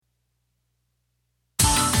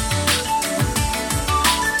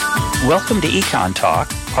Welcome to Econ Talk,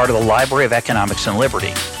 part of the Library of Economics and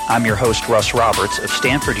Liberty. I'm your host, Russ Roberts of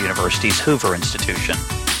Stanford University's Hoover Institution.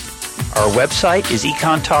 Our website is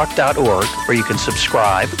econtalk.org, where you can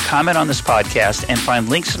subscribe, comment on this podcast, and find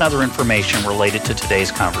links and other information related to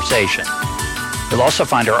today's conversation. You'll also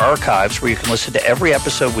find our archives, where you can listen to every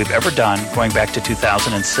episode we've ever done going back to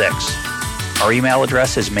 2006. Our email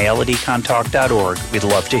address is mail@econtalk.org. We'd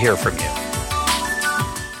love to hear from you.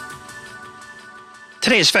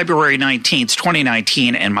 Today is February 19th,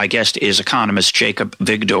 2019, and my guest is economist Jacob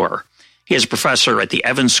Vigdor. He is a professor at the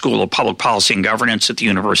Evans School of Public Policy and Governance at the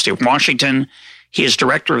University of Washington. He is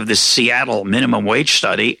director of the Seattle Minimum Wage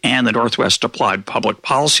Study and the Northwest Applied Public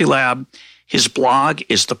Policy Lab. His blog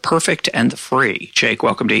is The Perfect and the Free. Jake,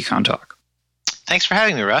 welcome to Econ Talk. Thanks for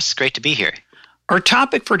having me, Russ. Great to be here. Our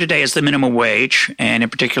topic for today is the minimum wage, and in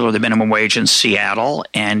particular the minimum wage in Seattle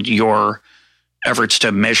and your efforts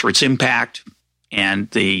to measure its impact and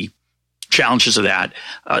the challenges of that.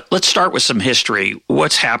 Let's start with some history.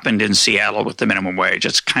 What's happened in Seattle with the minimum wage?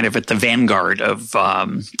 It's kind of at the vanguard of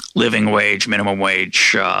living wage, minimum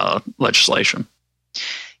wage legislation.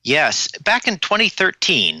 Yes. Back in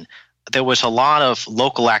 2013, there was a lot of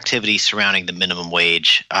local activity surrounding the minimum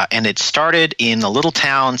wage, and it started in a little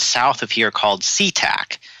town south of here called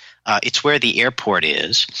SeaTac. It's where the airport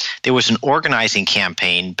is. There was an organizing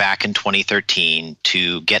campaign back in 2013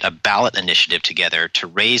 to get a ballot initiative together to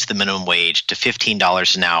raise the minimum wage to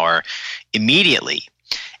 $15 an hour immediately.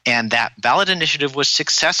 And that ballot initiative was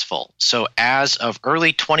successful. So as of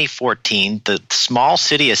early 2014, the small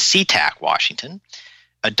city of SeaTac, Washington,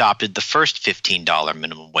 adopted the first $15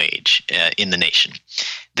 minimum wage in the nation.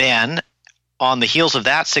 Then, on the heels of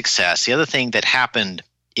that success, the other thing that happened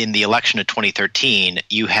in the election of 2013,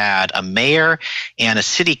 you had a mayor and a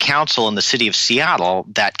city council in the city of Seattle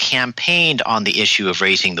that campaigned on the issue of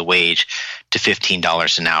raising the wage to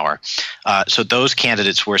 $15 an hour. So those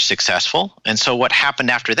candidates were successful. And so what happened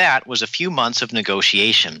after that was a few months of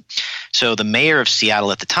negotiation. So the mayor of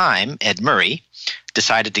Seattle at the time, Ed Murray,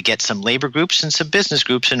 decided to get some labor groups and some business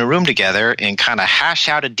groups in a room together and kind of hash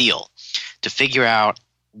out a deal to figure out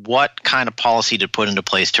what kind of policy to put into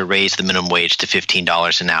place to raise the minimum wage to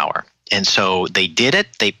 $15 an hour. And so they did it.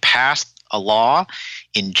 They passed a law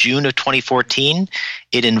in June of 2014.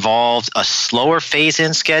 It involved a slower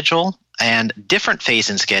phase-in schedule and different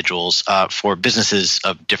phase-in schedules for businesses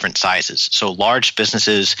of different sizes. So large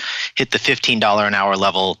businesses hit the $15 an hour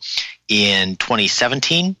level in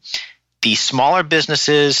 2017. The smaller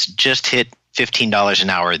businesses just hit $15 an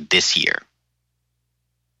hour this year.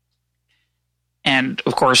 And,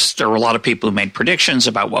 of course, there were a lot of people who made predictions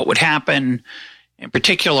about what would happen. In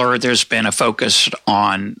particular, there's been a focus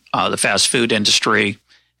on the fast food industry.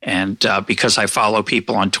 And because I follow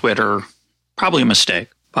people on Twitter, probably a mistake,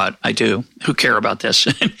 but I do, who care about this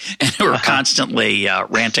and who are constantly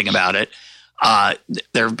ranting about it.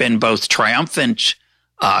 There have been both triumphant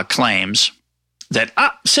claims that,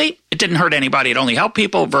 see, it didn't hurt anybody, it only helped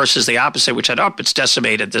people, versus the opposite, which said, it's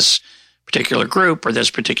decimated this particular group or this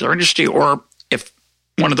particular industry. Or if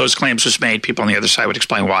one of those claims was made, people on the other side would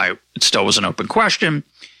explain why it still was an open question.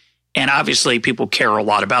 And obviously, people care a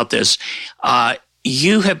lot about this.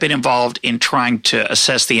 You have been involved in trying to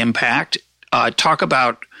assess the impact. Talk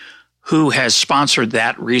about who has sponsored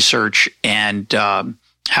that research and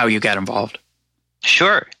how you got involved.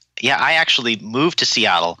 Sure. Yeah, I actually moved to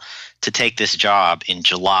Seattle to take this job in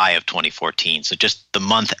July of 2014, so just the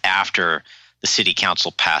month after the city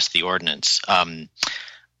council passed the ordinance.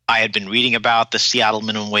 I had been reading about the Seattle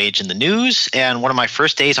minimum wage in the news, and one of my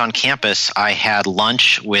first days on campus, I had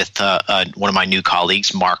lunch with one of my new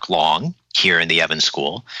colleagues, Mark Long, here in the Evans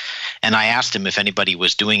School, and I asked him if anybody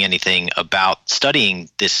was doing anything about studying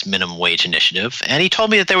this minimum wage initiative, and he told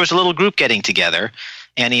me that there was a little group getting together,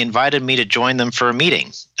 and he invited me to join them for a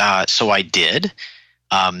meeting. So I did.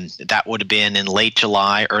 That would have been in late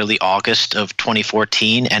July, early August of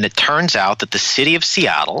 2014, and it turns out that the city of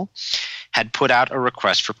Seattle had put out a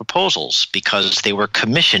request for proposals because they were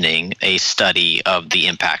commissioning a study of the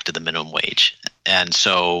impact of the minimum wage. And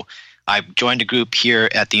so I joined a group here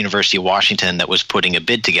at the University of Washington that was putting a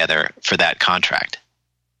bid together for that contract.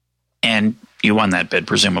 And you won that bid,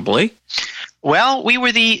 presumably? Well, we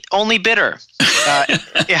were the only bidder.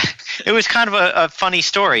 Yeah, it was kind of a funny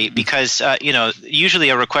story because, usually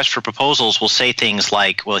a request for proposals will say things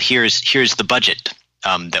like, well, here's the budget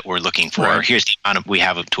that we're looking for. Right. Here's the amount we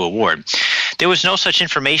have to award. There was no such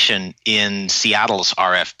information in Seattle's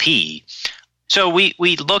RFP. So we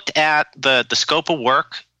looked at the scope of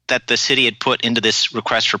work that the city had put into this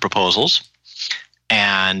request for proposals,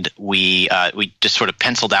 and we just sort of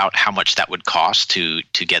penciled out how much that would cost to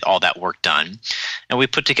get all that work done, and we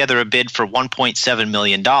put together a bid for $1.7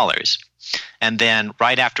 million. And then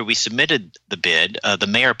right after we submitted the bid, the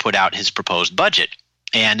mayor put out his proposed budget.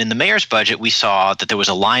 And in the mayor's budget, we saw that there was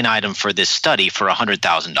a line item for this study for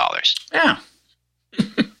 $100,000. Yeah.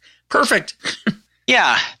 Perfect.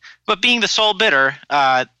 Yeah. But being the sole bidder,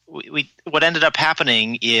 what ended up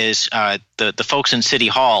happening is the folks in City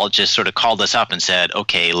Hall just sort of called us up and said,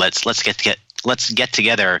 "Okay, let's get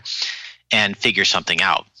together and figure something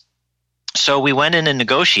out." So we went in and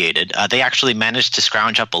negotiated. They actually managed to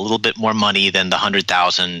scrounge up a little bit more money than the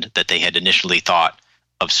 $100,000 that they had initially thought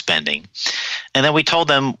of spending. And then we told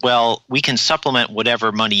them, well, we can supplement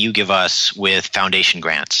whatever money you give us with foundation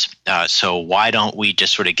grants. So why don't we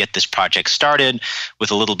just sort of get this project started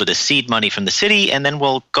with a little bit of seed money from the city, and then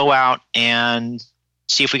we'll go out and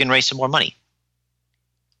see if we can raise some more money.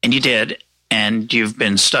 And you did, and you've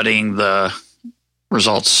been studying the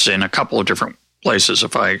results in a couple of different places,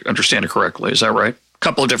 if I understand it correctly. Is that right? A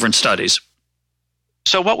couple of different studies.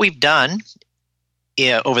 So what we've done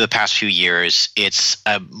over the past few years, it's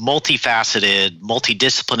a multifaceted,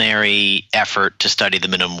 multidisciplinary effort to study the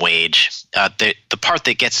minimum wage. The part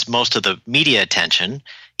that gets most of the media attention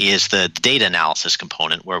is the data analysis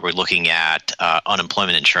component, where we're looking at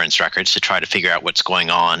unemployment insurance records to try to figure out what's going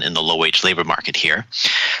on in the low-wage labor market here.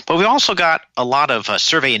 But we also got a lot of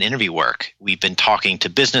survey and interview work. We've been talking to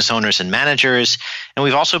business owners and managers, and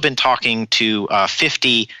we've also been talking to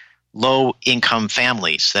 50 low-income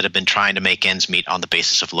families that have been trying to make ends meet on the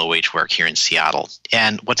basis of low-wage work here in Seattle.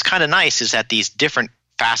 And what's kind of nice is that these different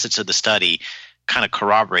facets of the study kind of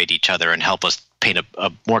corroborate each other and help us paint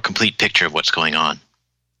a more complete picture of what's going on.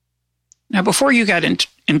 Now, before you got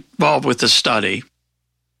involved with the study,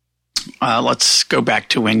 let's go back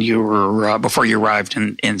to when you were, before you arrived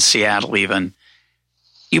in Seattle even.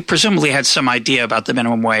 You presumably had some idea about the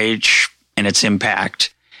minimum wage and its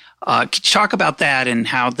impact. Could you talk about that and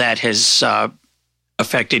how that has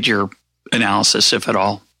affected your analysis, if at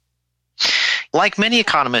all? Like many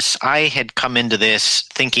economists, I had come into this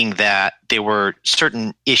thinking that there were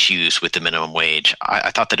certain issues with the minimum wage.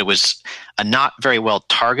 I thought that it was a not very well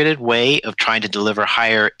targeted way of trying to deliver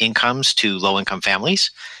higher incomes to low-income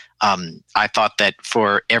families. I thought that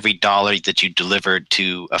for every dollar that you delivered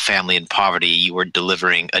to a family in poverty, you were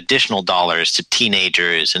delivering additional dollars to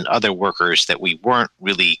teenagers and other workers that we weren't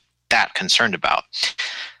really that concerned about.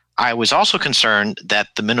 I was also concerned that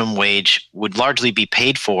the minimum wage would largely be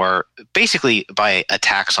paid for basically by a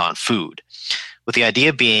tax on food, with the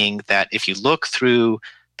idea being that if you look through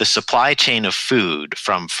the supply chain of food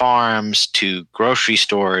from farms to grocery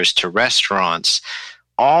stores to restaurants,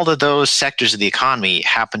 all of those sectors of the economy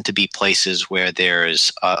happen to be places where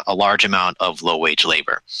there's a large amount of low-wage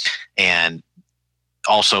labor. And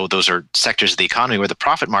also, those are sectors of the economy where the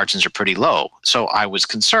profit margins are pretty low. So I was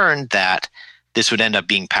concerned that this would end up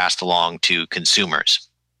being passed along to consumers.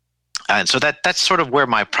 And so that's sort of where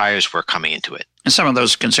my priors were coming into it. And some of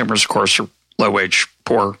those consumers, of course, are low-wage,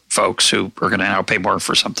 poor folks who are going to now pay more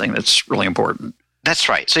for something that's really important. That's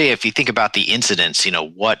right. So if you think about the incidence,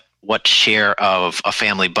 what share of a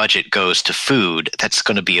family budget goes to food, that's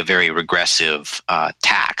going to be a very regressive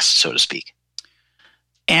tax, so to speak.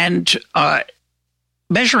 And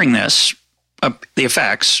measuring this, the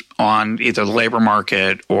effects on either the labor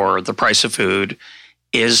market or the price of food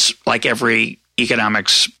is, like every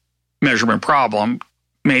economics measurement problem,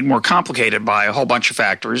 made more complicated by a whole bunch of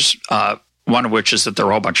factors, one of which is that there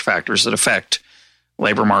are a whole bunch of factors that affect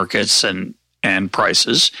labor markets and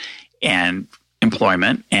prices and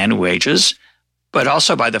employment and wages, but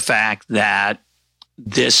also by the fact that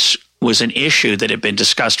this was an issue that had been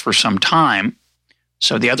discussed for some time.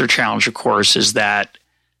 So the other challenge, of course, is that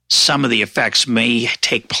some of the effects may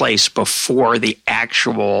take place before the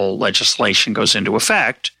actual legislation goes into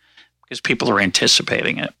effect because people are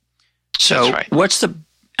anticipating it. So That's right.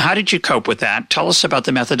 How did you cope with that? Tell us about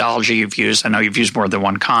the methodology you've used. I know you've used more than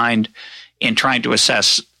one kind in trying to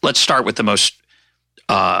assess. Let's start with the most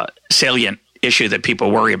salient issue that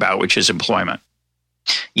people worry about, which is employment.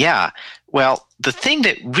 Yeah. Well, the thing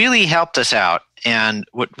that really helped us out and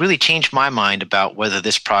what really changed my mind about whether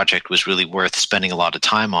this project was really worth spending a lot of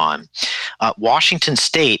time on, Washington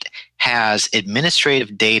State has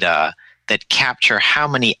administrative data that capture how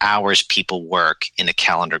many hours people work in a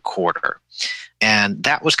calendar quarter. And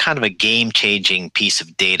that was kind of a game-changing piece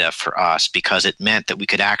of data for us because it meant that we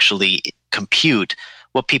could actually compute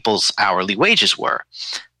what people's hourly wages were.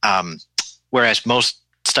 Whereas most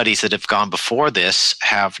studies that have gone before this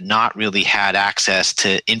have not really had access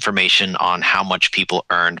to information on how much people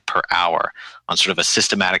earned per hour on sort of a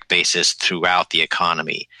systematic basis throughout the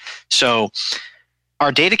economy. So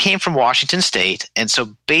our data came from Washington State, and so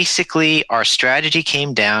basically our strategy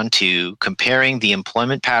came down to comparing the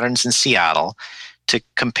employment patterns in Seattle to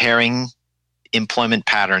comparing employment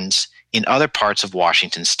patterns in other parts of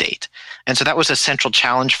Washington State. And so that was a central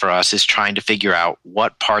challenge for us, is trying to figure out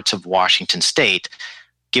what parts of Washington State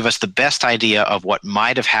give us the best idea of what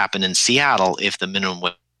might have happened in Seattle if the minimum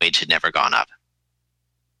wage had never gone up.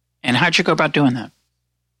 And how'd you go about doing that?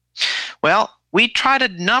 Well, we tried a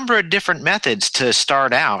number of different methods to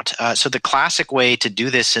start out. So the classic way to do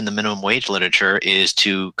this in the minimum wage literature is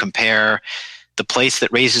to compare the place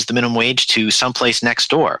that raises the minimum wage to someplace next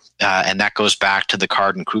door. And that goes back to the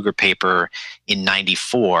Card and Kruger paper in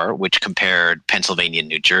 94, which compared Pennsylvania and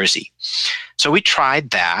New Jersey. So we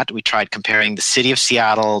tried that. We tried comparing the city of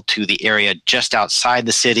Seattle to the area just outside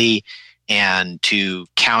the city and to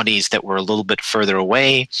counties that were a little bit further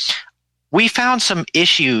away. We found some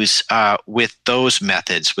issues with those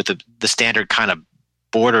methods, with the standard kind of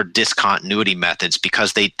border discontinuity methods,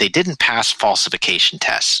 because they didn't pass falsification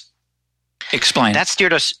tests. Explain. That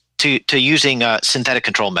steered us to using synthetic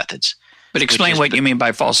control methods. But explain what you mean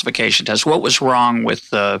by falsification tests. What was wrong with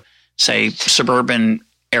the, say, suburban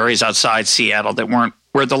areas outside Seattle that weren't,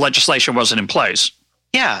 where the legislation wasn't in place?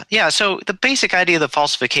 Yeah. So the basic idea of the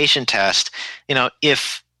falsification test,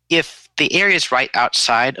 if the areas right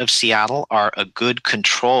outside of Seattle are a good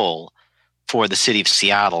control for the city of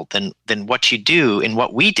Seattle, then what you do, and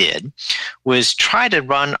what we did, was try to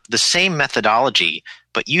run the same methodology,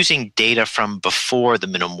 but using data from before the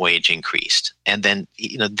minimum wage increased. And then,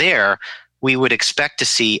 there we would expect to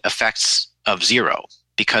see effects of zero,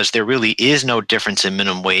 because there really is no difference in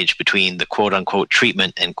minimum wage between the quote-unquote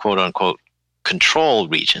treatment and quote-unquote control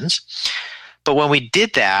regions. But when we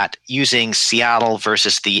did that using Seattle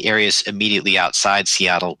versus the areas immediately outside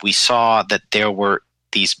Seattle, we saw that there were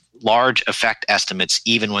these large effect estimates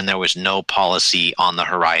even when there was no policy on the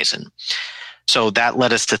horizon. So that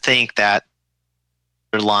led us to think that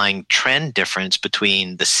underlying trend difference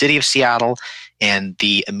between the city of Seattle and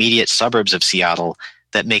the immediate suburbs of Seattle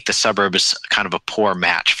that make the suburbs kind of a poor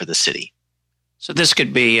match for the city. So this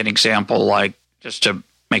could be an example, like, just to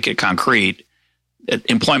make it concrete, that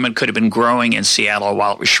employment could have been growing in Seattle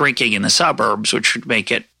while it was shrinking in the suburbs, which would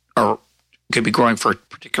make it, or could be growing for a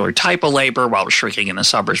particular type of labor while it was shrinking in the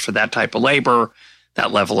suburbs for that type of labor,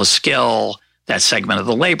 that level of skill, that segment of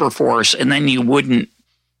the labor force, and then you wouldn't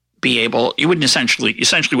essentially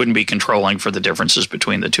wouldn't be controlling for the differences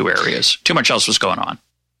between the two areas. Too much else was going on.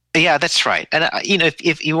 Yeah, that's right. And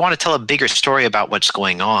if you want to tell a bigger story about what's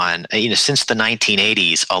going on, since the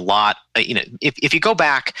 1980s, a lot. If you go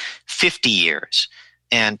back 50 years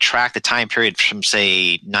and track the time period from,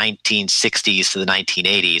 say, 1960s to the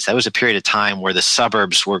 1980s, that was a period of time where the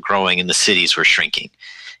suburbs were growing and the cities were shrinking,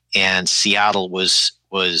 and Seattle was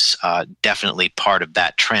definitely part of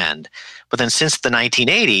that trend. But then since the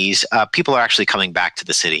 1980s, people are actually coming back to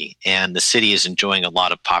the city, and the city is enjoying a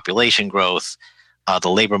lot of population growth. The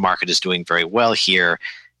labor market is doing very well here.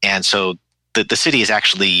 And so the city is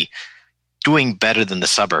actually doing better than the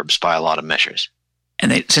suburbs by a lot of measures.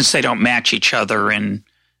 And since they don't match each other in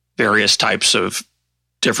various types of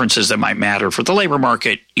differences that might matter for the labor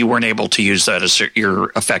market, you weren't able to use that as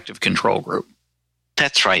your effective control group.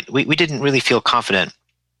 That's right. We didn't really feel confident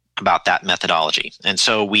about that methodology. And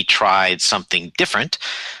so we tried something different,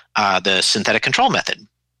 the synthetic control method.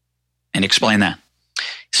 And explain that.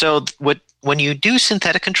 So when you do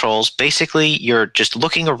synthetic controls, basically you're just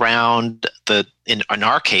looking around in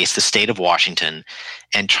our case, the state of Washington,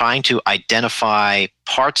 and trying to identify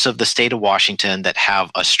parts of the state of Washington that have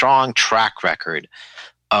a strong track record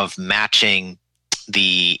of matching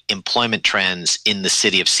the employment trends in the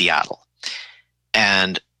city of Seattle.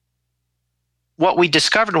 And what we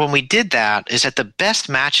discovered when we did that is that the best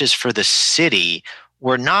matches for the city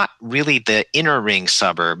were not really the inner ring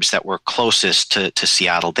suburbs that were closest to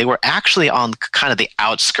Seattle. They were actually on kind of the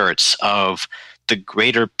outskirts of the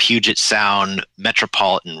greater Puget Sound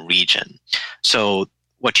metropolitan region. So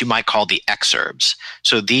what you might call the exurbs.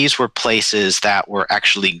 So these were places that were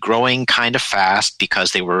actually growing kind of fast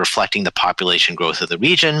because they were reflecting the population growth of the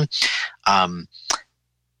region.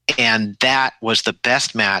 And that was the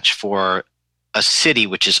best match for a city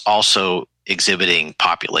which is also exhibiting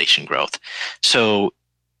population growth. So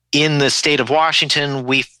in the state of Washington,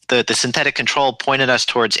 the synthetic control pointed us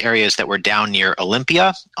towards areas that were down near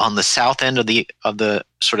Olympia on the south end of the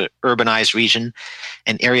sort of urbanized region,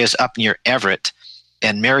 and areas up near Everett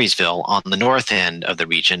and Marysville on the north end of the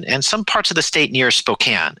region, and some parts of the state near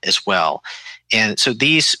Spokane as well. And so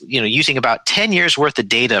these, using about 10 years worth of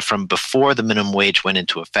data from before the minimum wage went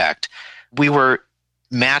into effect, we were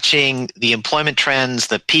matching the employment trends,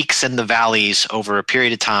 the peaks and the valleys over a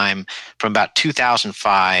period of time from about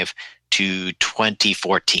 2005 to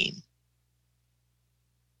 2014.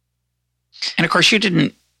 And of course, you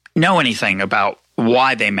didn't know anything about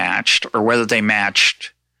why they matched or whether they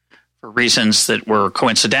matched for reasons that were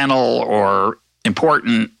coincidental or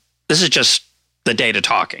important. This is just the data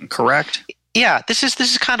talking, correct? Yeah, this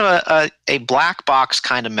is kind of a black box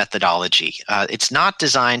kind of methodology. It's not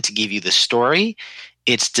designed to give you the story.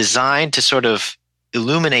 It's designed to sort of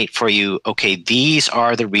illuminate for you, okay, these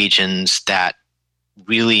are the regions that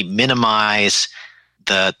really minimize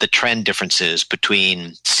the trend differences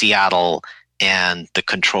between Seattle and the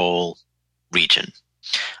control region.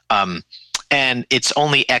 And it's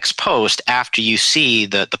only ex post, after you see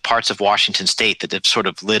the parts of Washington state that have sort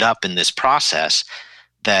of lit up in this process,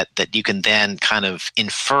 that you can then kind of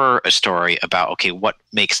infer a story about, okay, what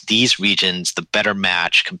makes these regions the better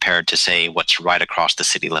match compared to, say, what's right across the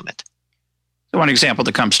city limit. So one example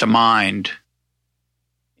that comes to mind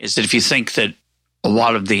is that if you think that a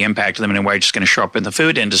lot of the impact of the minimum wage is going to show up in the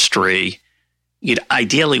food industry, you'd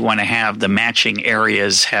ideally want to have the matching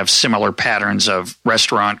areas have similar patterns of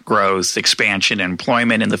restaurant growth, expansion,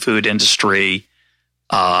 employment in the food industry.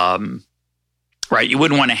 Right? You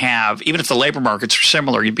wouldn't want to have, even if the labor markets are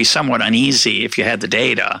similar, you'd be somewhat uneasy if you had the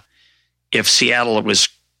data. If Seattle was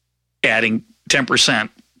adding 10%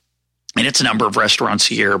 in its number of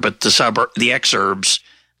restaurants a year, but the exurbs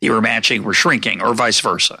you were matching were shrinking, or vice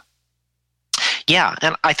versa. Yeah,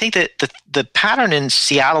 and I think that the pattern in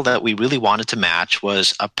Seattle that we really wanted to match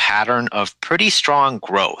was a pattern of pretty strong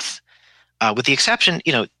growth, with the exception,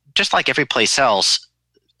 just like every place else,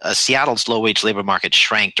 Seattle's low-wage labor market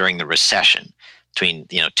shrank during the recession between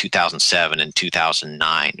 2007 and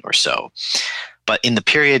 2009 or so. But in the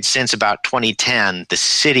period since about 2010, the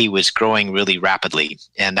city was growing really rapidly,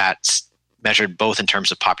 and that's measured both in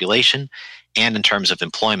terms of population and in terms of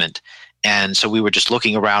employment. And so we were just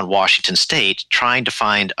looking around Washington state, trying to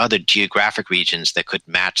find other geographic regions that could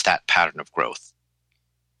match that pattern of growth.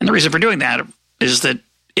 And the reason for doing that is that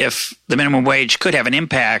if the minimum wage could have an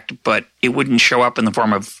impact, but it wouldn't show up in the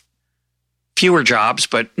form of fewer jobs,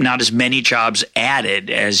 but not as many jobs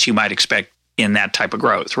added as you might expect in that type of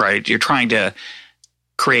growth, right? You're trying to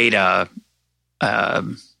create a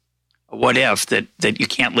what if that you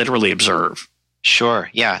can't literally observe. Sure,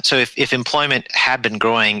 yeah. So if employment had been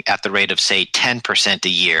growing at the rate of, say, 10% a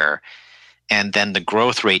year, and then the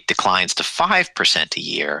growth rate declines to 5% a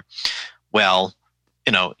year, well,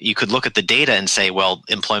 you could look at the data and say, well,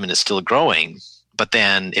 employment is still growing, but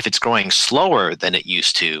then if it's growing slower than it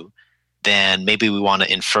used to, then maybe we want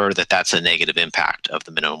to infer that that's a negative impact of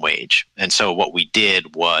the minimum wage. And so what we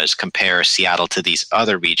did was compare Seattle to these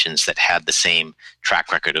other regions that had the same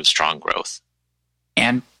track record of strong growth.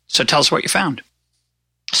 And so tell us what you found.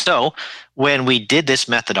 So when we did this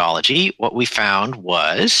methodology, what we found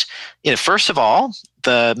was, first of all,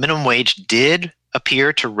 the minimum wage did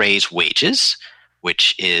appear to raise wages,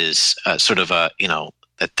 which is sort of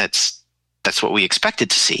that's what we expected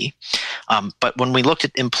to see. But when we looked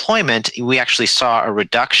at employment, we actually saw a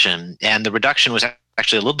reduction, and the reduction was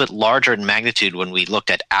actually a little bit larger in magnitude when we looked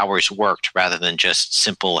at hours worked rather than just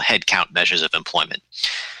simple headcount measures of employment.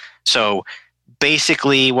 So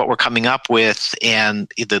basically what we're coming up with,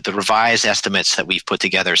 and the revised estimates that we've put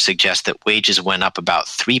together, suggest that wages went up about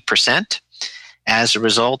 3% as a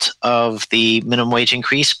result of the minimum wage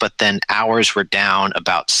increase, but then hours were down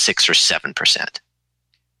about 6 or 7%.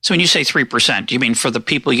 So when you say 3%, do you mean for the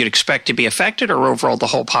people you'd expect to be affected, or overall the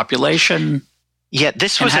whole population? Yeah,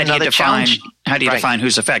 this was another challenge. How do you define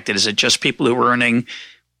who's affected? Is it just people who are earning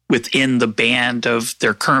within the band of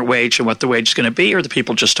their current wage and what the wage is going to be, or the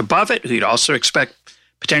people just above it who you'd also expect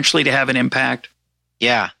potentially to have an impact?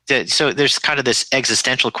 Yeah, so there's kind of this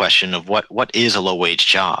existential question of what is a low-wage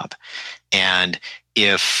job? And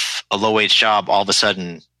if a low-wage job all of a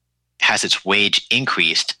sudden has its wage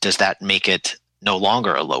increased, does that make it no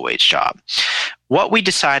longer a low-wage job? What we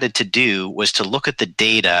decided to do was to look at the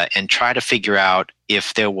data and try to figure out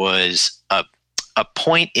if there was a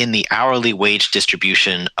point in the hourly wage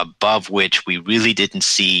distribution above which we really didn't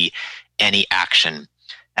see any action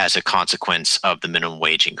as a consequence of the minimum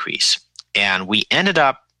wage increase. And we ended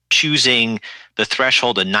up choosing the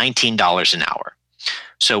threshold of $19 an hour.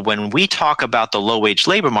 So when we talk about the low-wage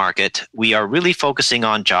labor market, we are really focusing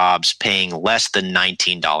on jobs paying less than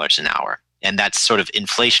 $19 an hour. And that's sort of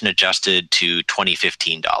inflation adjusted to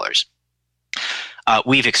 2015 dollars.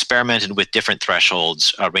 We've experimented with different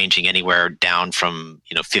thresholds, ranging anywhere down from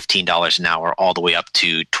 $15 an hour all the way up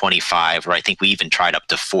to 25, or I think we even tried up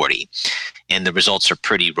to 40, and the results are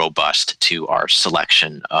pretty robust to our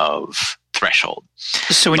selection of threshold.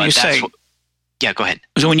 So when you say, yeah, go ahead.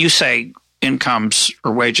 So when you say incomes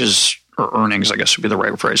or wages or earnings, I guess would be the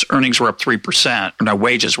right phrase. Earnings were up 3%, or no,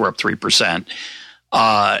 wages were up 3%.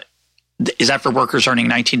 Is that for workers earning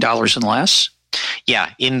 $19 and less?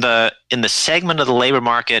 Yeah, in the segment of the labor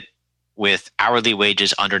market with hourly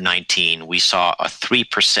wages under 19, we saw a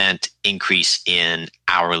 3% increase in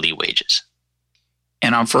hourly wages.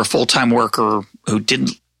 And for a full-time worker who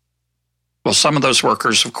didn't, well, some of those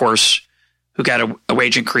workers, of course, who got a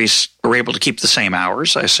wage increase were able to keep the same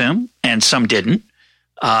hours, I assume, and some didn't.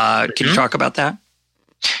 Can you talk about that?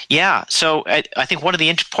 Yeah. So I think one of the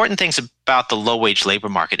important things about the low-wage labor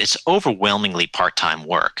market, it's overwhelmingly part-time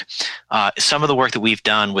work. Some of the work that we've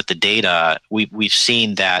done with the data, we've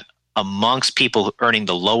seen that amongst people earning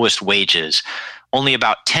the lowest wages, only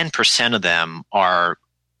about 10% of them are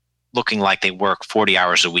looking like they work 40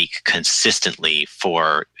 hours a week consistently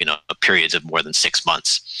for periods of more than 6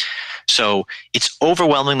 months. So it's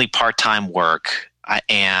overwhelmingly part-time work.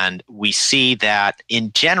 And we see that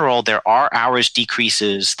in general, there are hours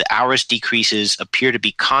decreases. The hours decreases appear to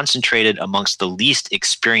be concentrated amongst the least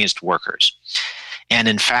experienced workers. And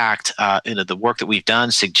in fact, the work that we've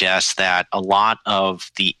done suggests that a lot of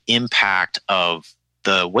the impact of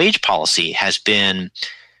the wage policy has been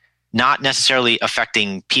not necessarily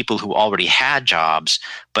affecting people who already had jobs,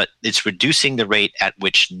 but it's reducing the rate at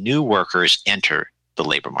which new workers enter the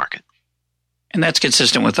labor market. And that's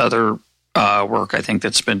consistent with other work, I think,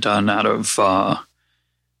 that's been done out of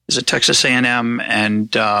is it Texas A&M and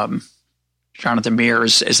Jonathan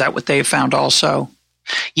Mears? Is that what they found also?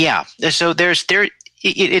 Yeah. So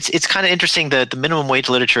it's kind of interesting that the minimum wage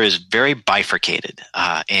literature is very bifurcated,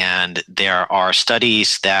 and there are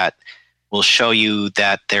studies that will show you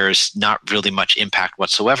that there's not really much impact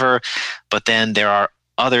whatsoever, but then there are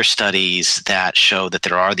other studies that show that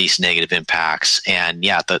there are these negative impacts. And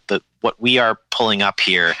yeah, what we are pulling up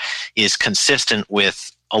here is consistent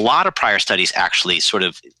with a lot of prior studies actually sort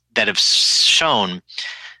of that have shown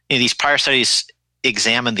these prior studies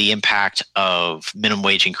examine the impact of minimum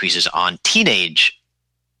wage increases on teenage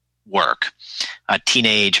work,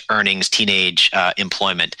 teenage earnings, teenage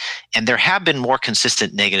employment. And there have been more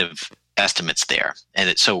consistent negative estimates there.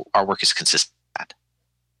 And so our work is consistent with that.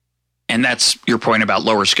 And that's your point about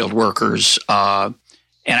lower skilled workers. And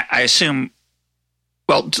I assume,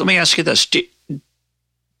 well, let me ask you this. Do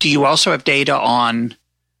you also have data on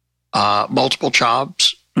multiple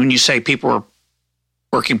jobs? When you say people are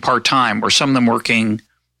working part-time, or some of them working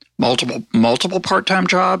multiple part-time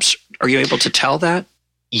jobs, are you able to tell that?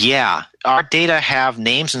 Yeah. Our data have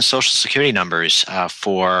names and social security numbers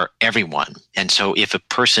for everyone. And so if a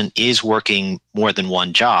person is working more than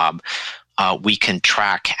one job, we can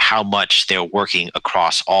track how much they're working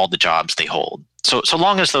across all the jobs they hold. So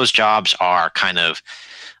long as those jobs are kind of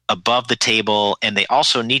above the table, and they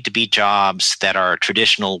also need to be jobs that are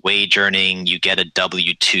traditional wage earning, you get a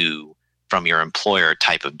W-2 from your employer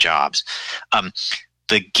type of jobs.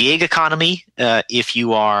 The gig economy, if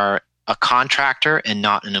you are a contractor and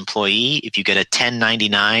not an employee, if you get a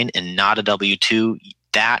 1099 and not a W-2,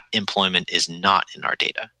 that employment is not in our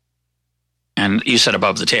data. And you said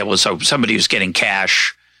above the table, so somebody who's getting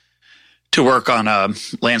cash to work on a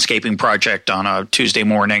landscaping project on a Tuesday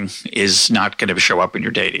morning is not going to show up in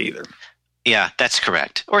your data either. Yeah, that's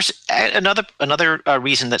correct. Or another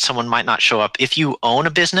reason that someone might not show up, if you own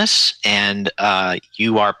a business and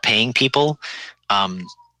you are paying people,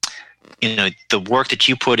 the work that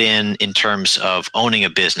you put in terms of owning a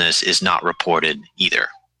business is not reported either.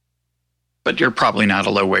 But you're probably not a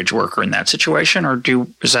low-wage worker in that situation, or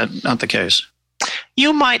is that not the case?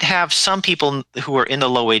 You might have some people who are in the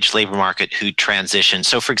low-wage labor market who transition.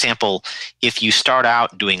 So, for example, if you start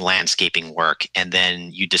out doing landscaping work and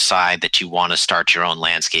then you decide that you want to start your own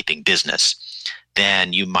landscaping business,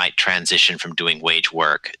 then you might transition from doing wage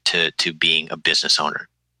work to being a business owner.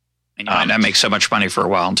 And you might not make so much money for a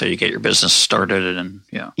while until you get your business started.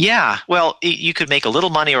 Yeah. Well, you could make a little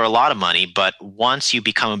money or a lot of money, but once you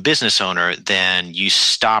become a business owner, then you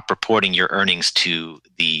stop reporting your earnings to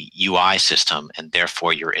the UI system, and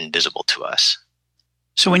therefore you're invisible to us.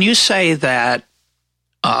 So when you say that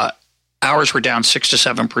hours were down 6 to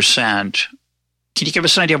 7%, can you give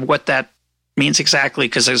us an idea of what that means exactly?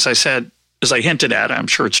 Because as I hinted at, I'm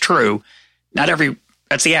sure it's true,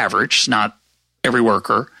 that's the average, it's not every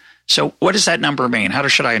worker. So what does that number mean? How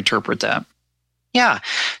should I interpret that? Yeah.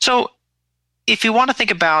 So if you want to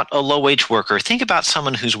think about a low-wage worker, think about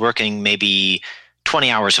someone who's working maybe 20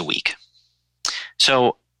 hours a week.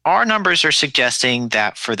 So our numbers are suggesting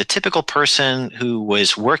that for the typical person who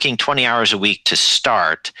was working 20 hours a week to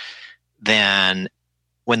start, then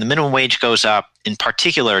when the minimum wage goes up, in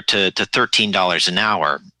particular to $13 an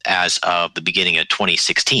hour as of the beginning of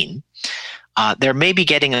 2016, they're maybe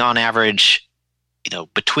getting on average,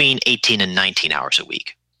 between 18 and 19 hours a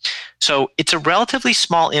week. So it's a relatively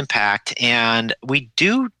small impact, and we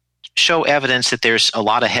do show evidence that there's a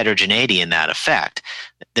lot of heterogeneity in that effect,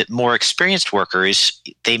 that more experienced workers,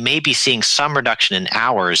 they may be seeing some reduction in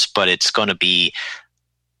hours, but it's going to be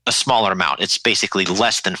a smaller amount. It's basically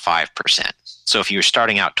less than 5%. So if you're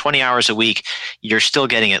starting out 20 hours a week, you're still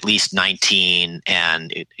getting at least 19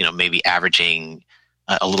 and maybe averaging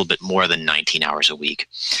a little bit more than 19 hours a week.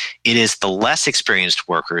 It is the less experienced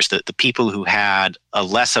workers, the people who had a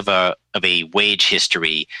less of a wage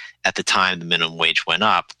history at the time the minimum wage went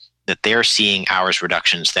up, that they're seeing hours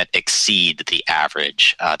reductions that exceed the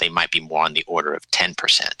average. They might be more on the order of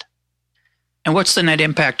 10%. And what's the net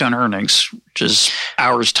impact on earnings, which is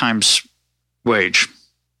hours times wage?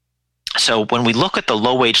 So when we look at the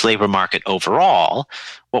low-wage labor market overall,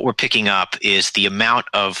 what we're picking up is the amount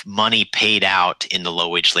of money paid out in the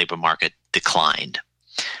low-wage labor market declined.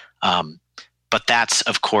 But that's,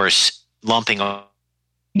 of course, lumping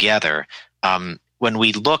together. When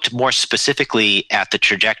we looked more specifically at the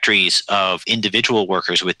trajectories of individual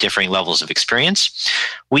workers with differing levels of experience,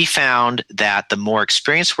 we found that the more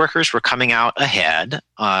experienced workers were coming out ahead,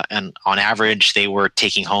 and on average they were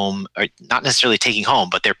taking home, or not necessarily taking home,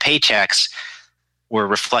 but their paychecks were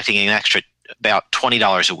reflecting an extra about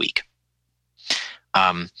 $20 a week.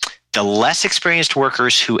 The less experienced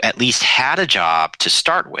workers who at least had a job to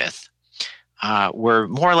start with were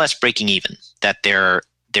more or less breaking even, that their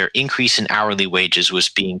increase in hourly wages was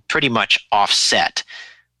being pretty much offset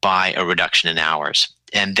by a reduction in hours.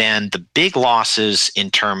 And then the big losses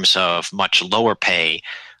in terms of much lower pay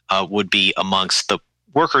would be amongst the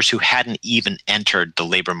workers who hadn't even entered the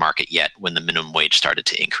labor market yet when the minimum wage started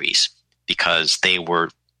to increase, because they were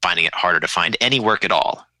finding it harder to find any work at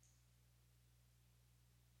all.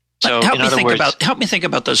 So help me think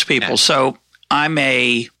about those people. Yeah. So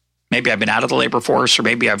maybe I've been out of the labor force, or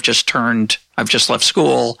maybe I've just left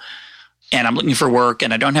school and I'm looking for work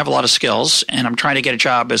and I don't have a lot of skills and I'm trying to get a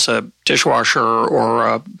job as a dishwasher or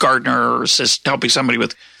a gardener or helping somebody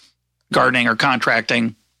with gardening or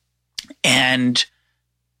contracting. And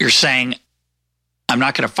you're saying I'm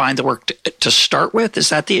not going to find the work to start with? Is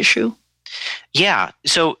that the issue? Yeah.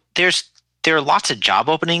 So there are lots of job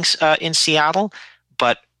openings in Seattle,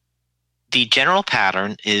 but the general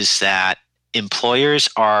pattern is that employers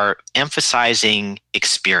are emphasizing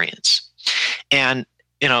experience. And,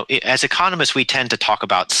 as economists, we tend to talk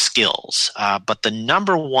about skills, but the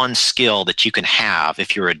number one skill that you can have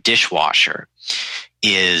if you're a dishwasher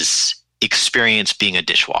is experience being a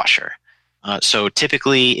dishwasher. So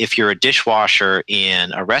typically, if you're a dishwasher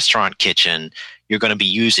in a restaurant kitchen, you're going to be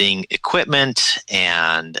using equipment,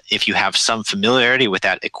 and if you have some familiarity with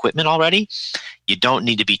that equipment already, you don't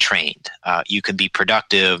need to be trained. You can be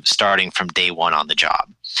productive starting from day one on the job.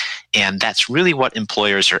 And that's really what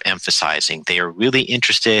employers are emphasizing. They are really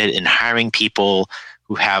interested in hiring people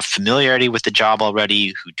who have familiarity with the job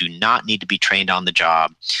already, who do not need to be trained on the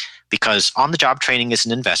job, because on-the-job training is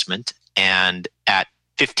an investment, and at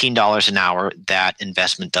 $15 an hour, that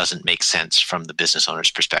investment doesn't make sense from the business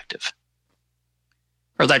owner's perspective.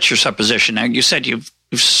 Or that's your supposition. Now, you said you've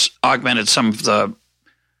augmented some of the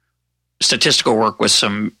statistical work with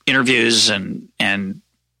some interviews and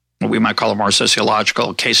what we might call a more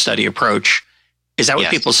sociological case study approach. Is that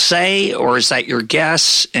what people say, or is that your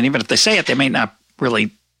guess? And even if they say it, they may not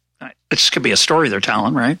really. It just could be a story they're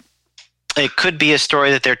telling, right? It could be a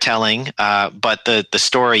story that they're telling, but the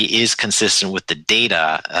story is consistent with the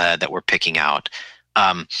data that we're picking out.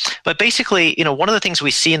 But basically, one of the things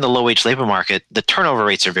we see in the low-wage labor market, the turnover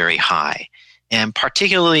rates are very high. And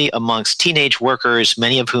particularly amongst teenage workers,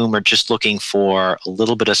 many of whom are just looking for a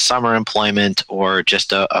little bit of summer employment or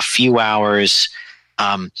just a few hours.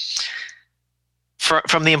 From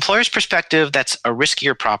the employer's perspective, that's a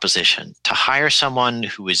riskier proposition. To hire someone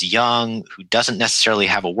who is young, who doesn't necessarily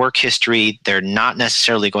have a work history, they're not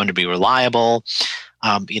necessarily going to be reliable.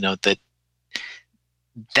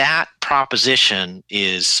 That proposition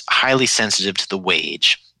is highly sensitive to the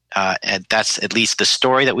wage. And that's at least the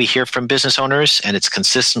story that we hear from business owners, and it's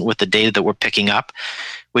consistent with the data that we're picking up,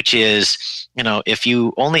 which is, if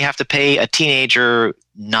you only have to pay a teenager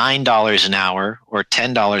 $9 an hour or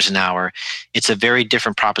 $10 an hour, it's a very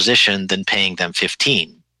different proposition than paying them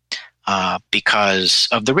 $15 because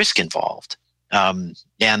of the risk involved.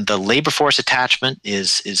 And the labor force attachment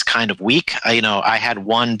is kind of weak. I had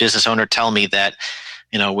one business owner tell me that,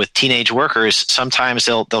 with teenage workers, sometimes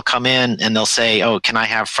they'll come in and they'll say, "Oh, can I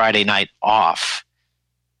have Friday night off?"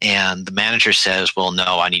 And the manager says, "Well,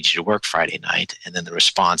 no, I need you to work Friday night." And then the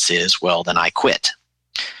response is, "Well, then I quit."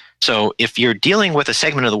 So if you're dealing with a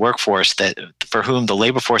segment of the workforce that for whom the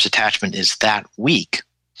labor force attachment is that weak,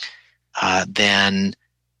 then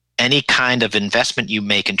any kind of investment you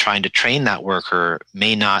make in trying to train that worker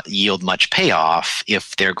may not yield much payoff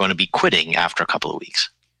if they're going to be quitting after a couple of weeks.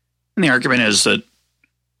 And the argument is that,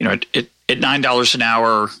 at $9 an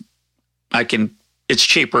hour, it's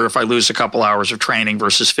cheaper if I lose a couple hours of training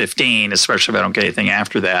versus 15, especially if I don't get anything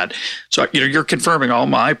after that. So, you're confirming all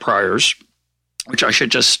my priors, which I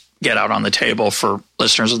should just get out on the table for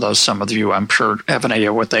listeners of those. Some of you, I'm sure, have an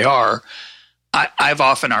idea what they are. I've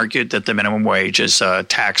often argued that the minimum wage is a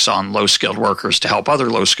tax on low-skilled workers to help other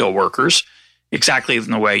low-skilled workers, exactly in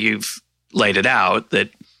the way you've laid it out, that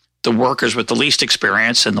the workers with the least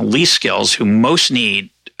experience and the least skills who most need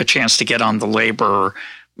a chance to get on the labor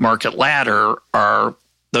market ladder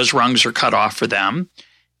those rungs are cut off for them.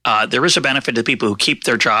 There is a benefit to people who keep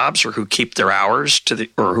their jobs or who keep their hours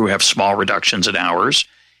or who have small reductions in hours,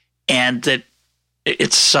 and that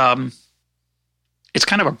it's kind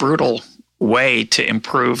of a brutal way to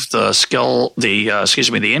improve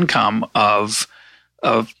the income of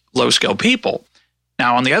low-skilled people.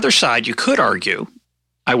 Now, on the other side, you could argue,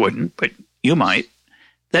 I wouldn't, but you might,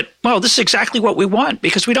 that, well, this is exactly what we want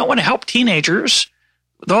because we don't want to help teenagers.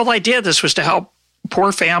 The whole idea of this was to help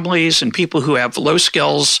poor families and people who have low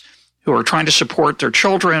skills who are trying to support their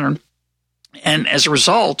children. And as a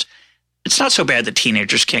result, it's not so bad that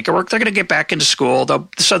teenagers can't go work. They're going to get back into school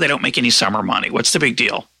so they don't make any summer money. What's the big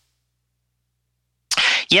deal?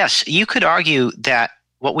 Yes, you could argue that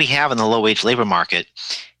what we have in the low-wage labor market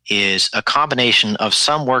is a combination of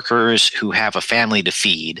some workers who have a family to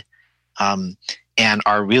feed and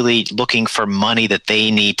are really looking for money that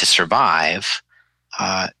they need to survive,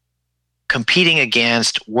 competing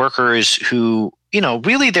against workers who,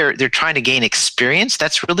 really they're trying to gain experience.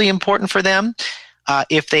 That's really important for them.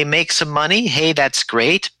 If they make some money, hey, that's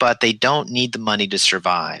great, but they don't need the money to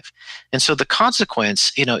survive. And so the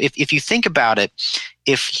consequence, if you think about it,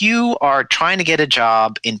 if you are trying to get a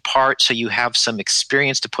job in part so you have some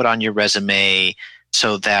experience to put on your resume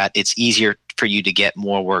so that it's easier for you to get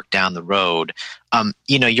more work down the road,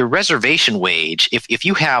 your reservation wage, if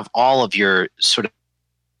you have all of your sort of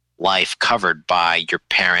life covered by your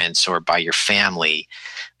parents or by your family,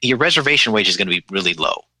 your reservation wage is going to be really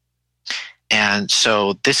low. And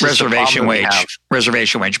so this is reservation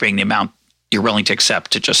wage being the amount you're willing to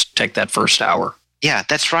accept to just take that first hour. Yeah,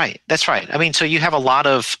 that's right. That's right. I mean, so you have a lot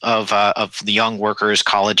of the young workers,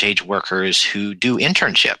 college age workers who do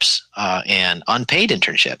internships and unpaid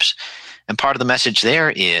internships. And part of the message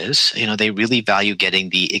there is, they really value getting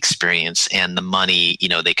the experience and the money,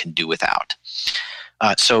 they can do without.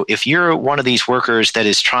 So if you're one of these workers that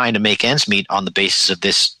is trying to make ends meet on the basis of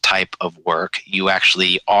this type of work, you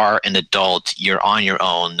actually are an adult, you're on your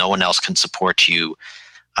own, no one else can support you,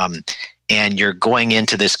 and you're going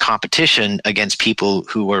into this competition against people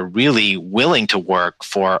who are really willing to work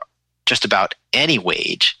for just about any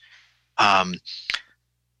wage,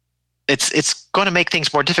 it's going to make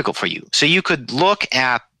things more difficult for you. So you could look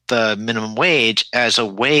at the minimum wage as a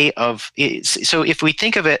way of – so if we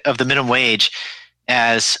think of the minimum wage –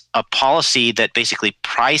 as a policy that basically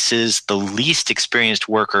prices the least experienced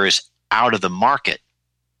workers out of the market.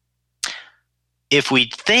 If we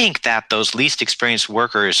think that those least experienced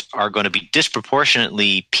workers are going to be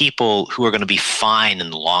disproportionately people who are going to be fine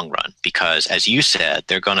in the long run, because as you said,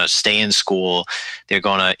 they're going to stay in school, they're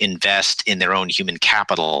going to invest in their own human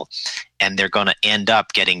capital, and they're going to end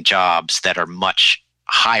up getting jobs that are much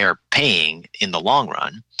higher paying in the long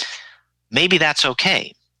run, maybe that's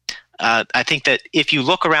okay. I think that if you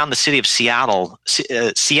look around the city of Seattle,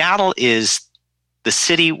 Seattle is the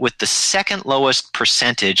city with the second lowest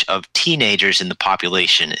percentage of teenagers in the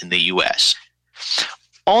population in the U.S.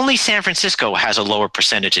 Only San Francisco has a lower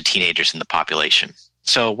percentage of teenagers in the population.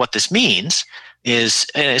 So what this means is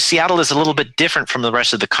Seattle is a little bit different from the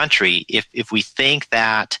rest of the country if we think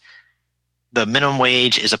that the minimum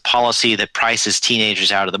wage is a policy that prices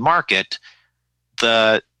teenagers out of the market.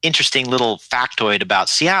 The interesting little factoid about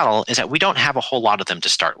Seattle is that we don't have a whole lot of them to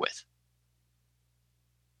start with.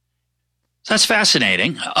 That's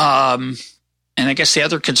fascinating. And I guess the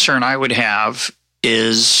other concern I would have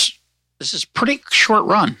is this is pretty short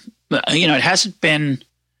run. It hasn't been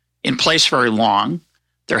in place very long.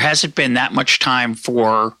 There hasn't been that much time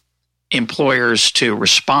for employers to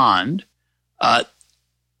respond.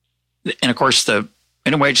 And of course, the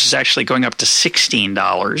minimum wage is actually going up to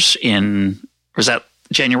 $16 was that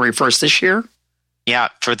January 1st this year? Yeah,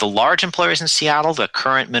 for the large employers in Seattle, the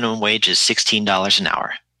current minimum wage is $16 an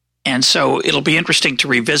hour. And so it'll be interesting to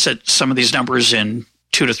revisit some of these numbers in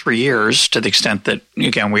 2 to 3 years, to the extent that,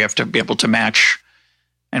 again, we have to be able to match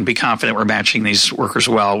and be confident we're matching these workers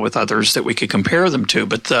well with others that we could compare them to.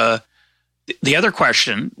 But the other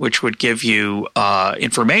question, which would give you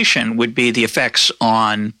information, would be the effects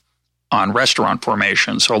on restaurant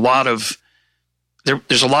formation. So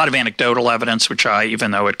there's a lot of anecdotal evidence, which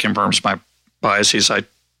even though it confirms my biases, I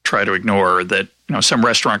try to ignore, that some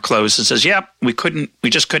restaurant closed and says, "Yep, we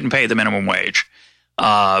just couldn't pay the minimum wage."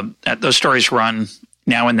 Those stories run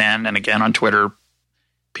now and then, and again on Twitter,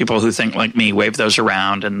 people who think like me wave those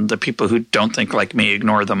around, and the people who don't think like me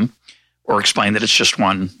ignore them or explain that it's just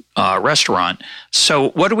one restaurant. So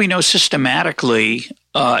what do we know systematically,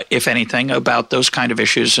 if anything, about those kind of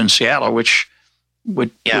issues in Seattle, which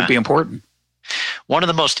would be important? One of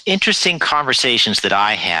the most interesting conversations that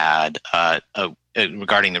I had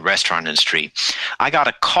regarding the restaurant industry, I got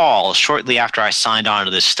a call shortly after I signed on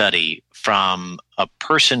to this study from a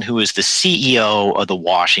person who is the CEO of the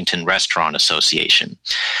Washington Restaurant Association.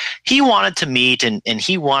 He wanted to meet and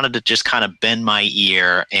he wanted to just kind of bend my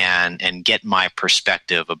ear and get my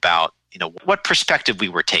perspective about what perspective we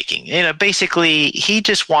were taking. Basically, he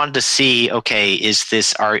just wanted to see, okay,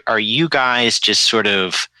 are you guys just sort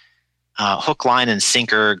of hook, line, and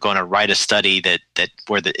sinker going to write a study that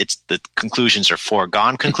where the conclusions are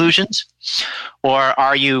foregone conclusions, or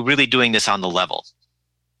are you really doing this on the level?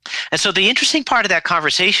 And so the interesting part of that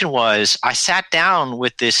conversation was I sat down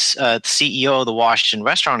with this CEO of the Washington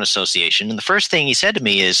Restaurant Association, and the first thing he said to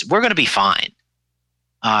me is, "We're going to be fine.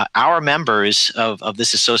 Our members of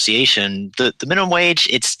this association, the minimum wage,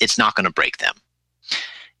 it's not going to break them."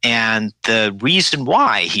 And the reason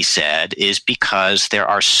why, he said, is because there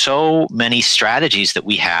are so many strategies that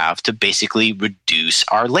we have to basically reduce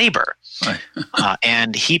our labor. Right.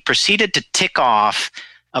 And he proceeded to tick off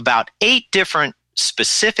about 8 different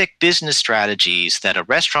specific business strategies that a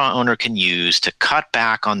restaurant owner can use to cut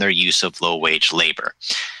back on their use of low-wage labor.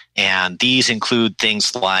 And these include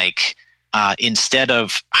things like instead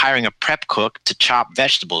of hiring a prep cook to chop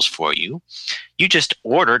vegetables for you, you just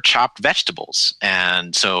order chopped vegetables.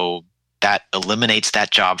 And so that eliminates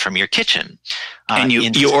that job from your kitchen. And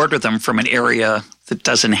you order them from an area that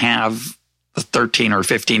doesn't have the $13 or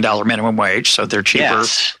 $15 minimum wage, so they're cheaper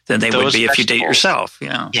than they would be if you did it yourself.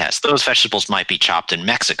 Yes, those vegetables might be chopped in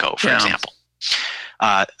Mexico, for example.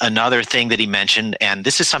 Another thing that he mentioned, and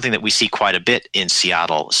this is something that we see quite a bit in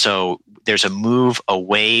Seattle, so there's a move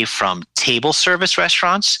away from table service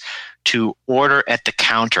restaurants to order at the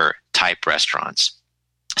counter type restaurants.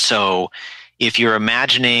 So if you're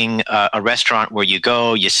imagining a restaurant where you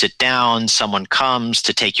go, you sit down, someone comes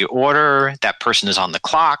to take your order, that person is on the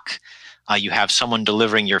clock, you have someone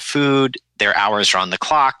delivering your food, their hours are on the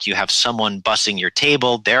clock, you have someone bussing your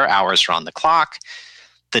table, their hours are on the clock.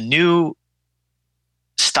 The new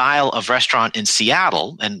style of restaurant in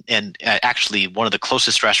Seattle, and actually one of the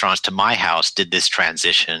closest restaurants to my house did this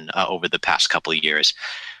transition over the past couple of years.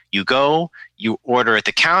 You go, you order at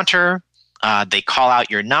the counter, they call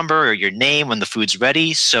out your number or your name when the food's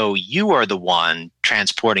ready, so you are the one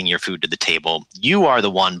transporting your food to the table. You are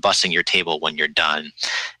the one bussing your table when you're done.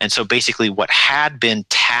 And so basically what had been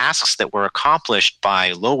tasks that were accomplished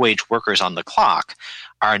by low-wage workers on the clock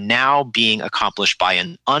are now being accomplished by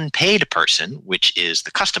an unpaid person, which is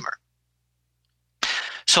the customer.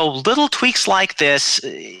 So little tweaks like this,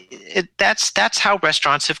 that's how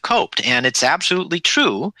restaurants have coped. And it's absolutely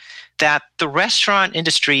true that the restaurant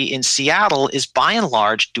industry in Seattle is by and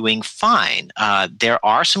large doing fine. There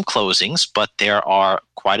are some closings, but there are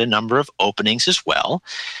quite a number of openings as well.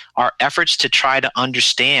 Our efforts to try to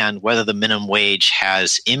understand whether the minimum wage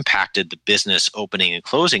has impacted the business opening and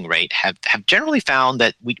closing rate have generally found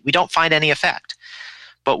that we don't find any effect.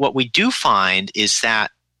 But what we do find is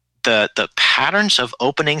that the patterns of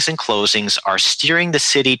openings and closings are steering the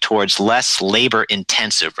city towards less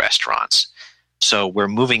labor-intensive restaurants. So we're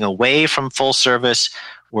moving away from full service.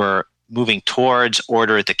 We're moving towards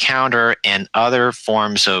order at the counter and other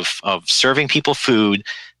forms of serving people food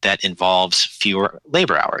that involves fewer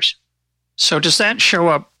labor hours. So does that show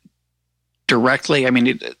up directly? I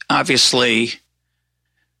mean, obviously,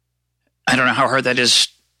 I don't know how hard that is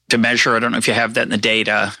to measure. I don't know if you have that in the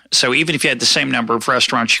data. So even if you had the same number of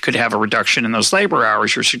restaurants, you could have a reduction in those labor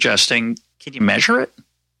hours you're suggesting. Can you measure it?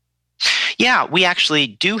 Yeah, we actually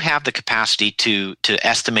do have the capacity to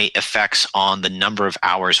estimate effects on the number of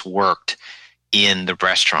hours worked in the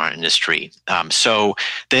restaurant industry. So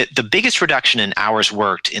the biggest reduction in hours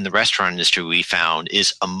worked in the restaurant industry we found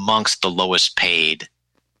is amongst the lowest paid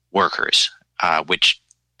workers, which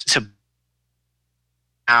so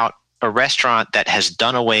out a restaurant that has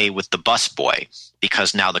done away with the busboy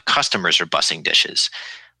because now the customers are bussing dishes.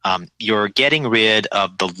 You're getting rid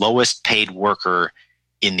of the lowest paid worker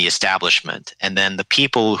in the establishment. And then the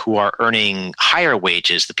people who are earning higher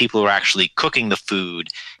wages, the people who are actually cooking the food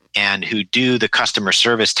and who do the customer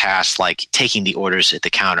service tasks like taking the orders at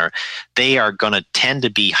the counter, they are going to tend to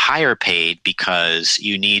be higher paid because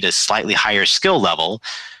you need a slightly higher skill level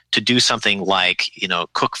to do something like,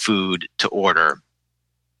 cook food to order.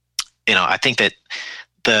 I think that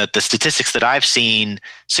the statistics that I've seen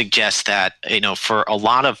suggest that, for a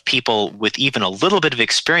lot of people with even a little bit of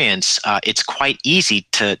experience, it's quite easy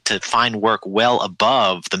to find work well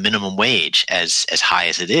above the minimum wage as high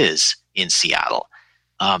as it is in Seattle.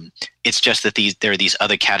 It's just that there are these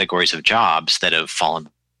other categories of jobs that have fallen.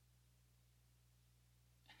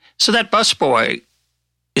 So that busboy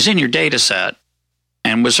is in your data set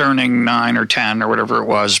and was earning 9 or 10 or whatever it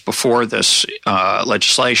was before this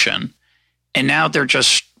legislation. And now they're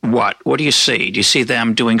just what? What do you see? Do you see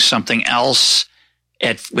them doing something else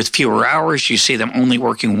with fewer hours? Do you see them only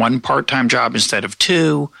working one part-time job instead of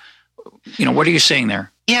two? What are you seeing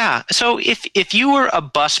there? Yeah. So if you were a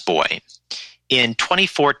busboy in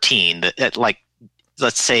 2014,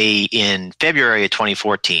 let's say in February of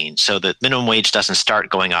 2014, so the minimum wage doesn't start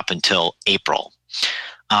going up until April,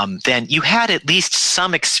 then you had at least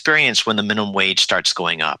some experience when the minimum wage starts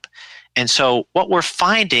going up. And so what we're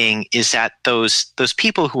finding is that those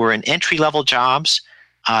people who are in entry-level jobs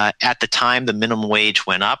at the time the minimum wage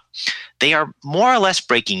went up, they are more or less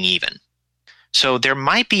breaking even. So there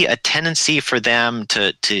might be a tendency for them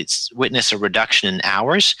to witness a reduction in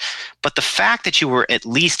hours, but the fact that you were at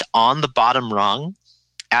least on the bottom rung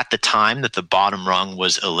at the time that the bottom rung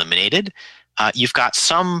was eliminated, you've got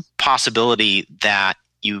some possibility that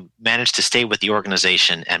you managed to stay with the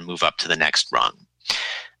organization and move up to the next rung.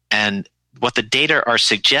 And what the data are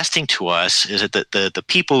suggesting to us is that the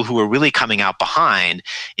people who are really coming out behind,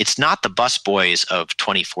 it's not the busboys of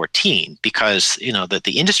 2014, because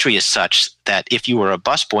the industry is such that if you were a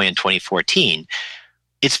busboy in 2014,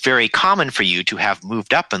 it's very common for you to have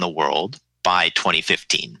moved up in the world by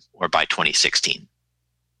 2015 or by 2016.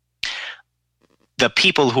 The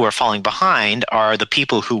people who are falling behind are the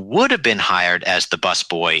people who would have been hired as the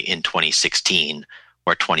busboy in 2016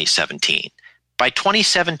 or 2017. By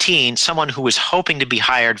 2017, someone who was hoping to be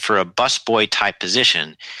hired for a busboy type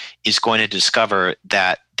position is going to discover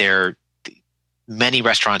that many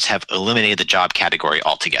restaurants have eliminated the job category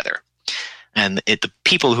altogether. And the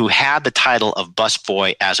people who had the title of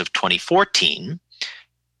busboy as of 2014,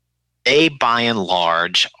 they by and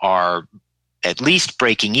large are at least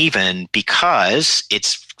breaking even because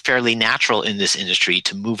it's fairly natural in this industry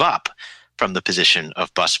to move up from the position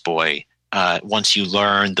of busboy once you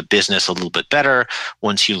learn the business a little bit better,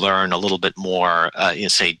 once you learn a little bit more,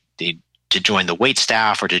 to join the wait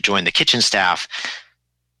staff or to join the kitchen staff.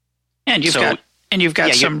 And you've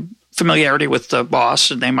got some familiarity with the boss,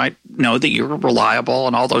 and they might know that you're reliable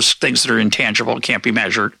and all those things that are intangible and can't be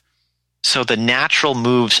measured. So the natural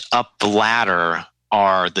moves up the ladder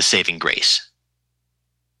are the saving grace.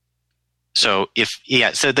 So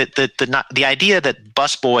the idea that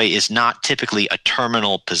busboy is not typically a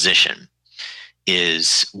terminal position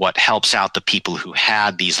is what helps out the people who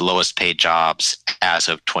had these lowest paid jobs as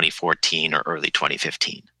of 2014 or early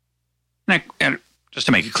 2015. And just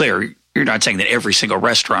to make it clear, you're not saying that every single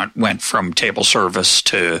restaurant went from table service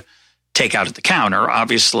to takeout at the counter.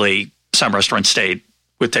 Obviously, some restaurants stayed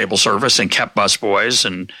with table service and kept busboys,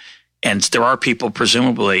 and there are people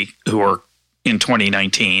presumably who are in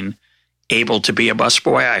 2019 able to be a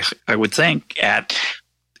busboy, I would think, at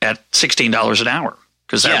 $16 an hour.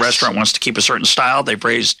 Because that restaurant wants to keep a certain style. They've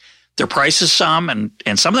raised their prices some,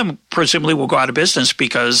 and some of them presumably will go out of business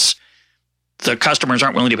because the customers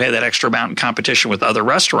aren't willing to pay that extra amount in competition with other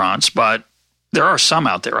restaurants. But there are some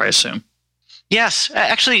out there, I assume. Yes.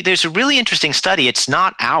 Actually, there's a really interesting study. It's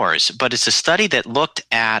not ours, but it's a study that looked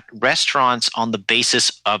at restaurants on the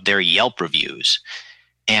basis of their Yelp reviews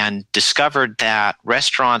and discovered that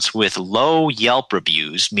restaurants with low Yelp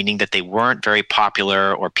reviews, meaning that they weren't very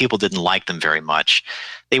popular or people didn't like them very much,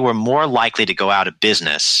 they were more likely to go out of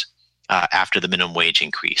business after the minimum wage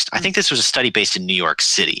increased. I think this was a study based in New York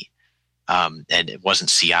City, and it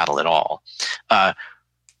wasn't Seattle at all. But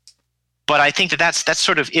I think that's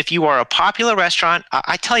sort of, if you are a popular restaurant,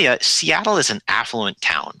 I tell you, Seattle is an affluent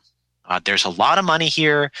town. There's a lot of money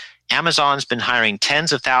here. Amazon's been hiring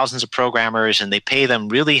tens of thousands of programmers, and they pay them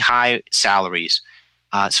really high salaries.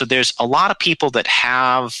 So there's a lot of people that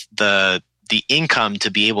have the income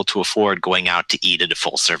to be able to afford going out to eat at a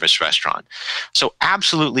full-service restaurant. So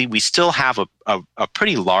absolutely, we still have a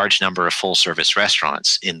pretty large number of full-service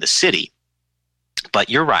restaurants in the city. But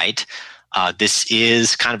you're right. This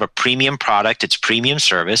is kind of a premium product. It's premium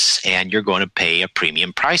service, and you're going to pay a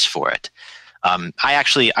premium price for it.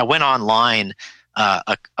 I went online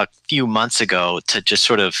a few months ago to just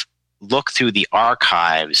sort of look through the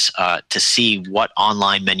archives to see what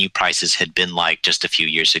online menu prices had been like just a few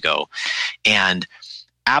years ago. And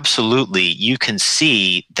absolutely, you can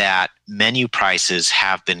see that menu prices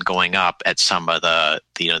have been going up at some of the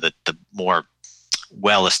more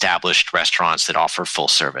well-established restaurants that offer full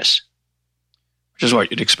service. Which is what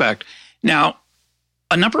you'd expect. Now,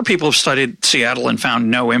 a number of people have studied Seattle and found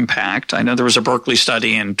no impact. I know there was a Berkeley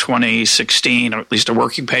study in 2016, or at least a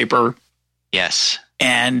working paper. Yes.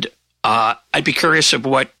 And I'd be curious of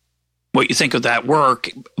what you think of that work.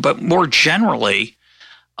 But more generally,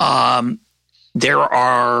 there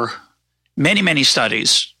are many, many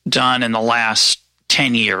studies done in the last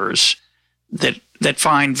 10 years that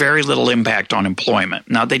find very little impact on employment.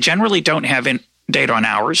 Now, they generally don't have data on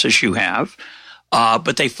hours, as you have,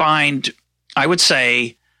 but they find, I would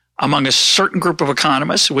say, among a certain group of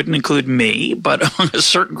economists, it wouldn't include me, but among a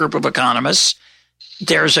certain group of economists,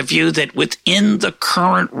 there's a view that within the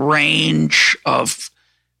current range of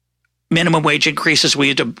minimum wage increases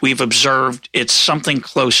we've observed, it's something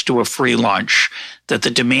close to a free lunch, that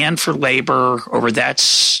the demand for labor over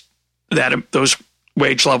those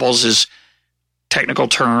wage levels is, technical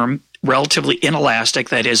term, relatively inelastic.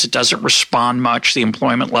 That is, it doesn't respond much, the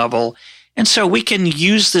employment level. And so we can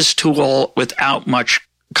use this tool without much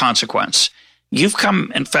consequence. You've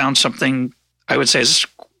come and found something I would say is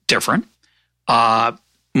different,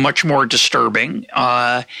 much more disturbing.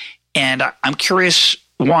 And I'm curious,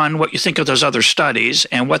 one, what you think of those other studies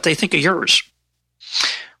and what they think of yours.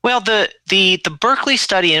 Well, the Berkeley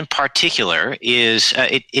study in particular is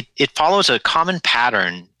it follows a common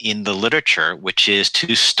pattern in the literature, which is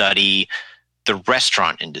to study the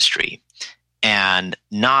restaurant industry and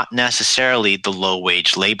not necessarily the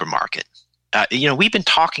low-wage labor market. We've been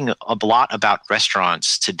talking a lot about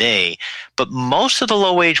restaurants today, but most of the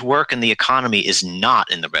low-wage work in the economy is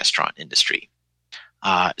not in the restaurant industry.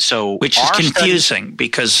 Which is confusing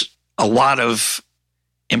because a lot of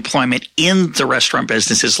employment in the restaurant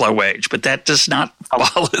business is low wage, but that does not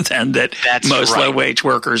follow then that most low wage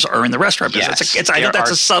workers are in the restaurant business. Yes, I think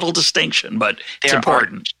that's a subtle distinction, but it's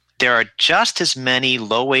important. There are just as many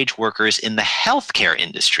low wage workers in the healthcare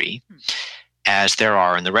industry as there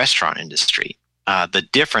are in the restaurant industry. The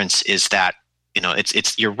difference is that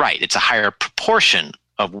you're right. It's a higher proportion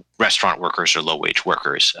of restaurant workers or low wage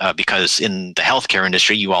workers because in the healthcare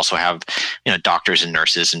industry you also have doctors and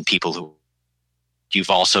nurses and people who. You've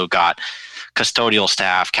also got custodial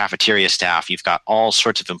staff, cafeteria staff. You've got all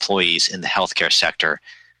sorts of employees in the healthcare sector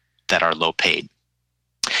that are low paid.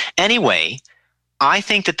 Anyway, I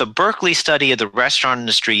think that the Berkeley study of the restaurant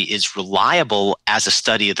industry is reliable as a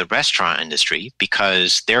study of the restaurant industry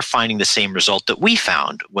because they're finding the same result that we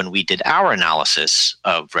found when we did our analysis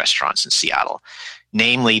of restaurants in Seattle,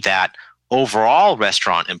 namely that overall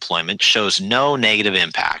restaurant employment shows no negative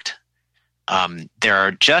impact. There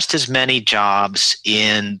are just as many jobs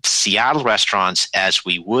in Seattle restaurants as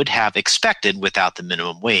we would have expected without the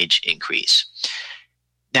minimum wage increase.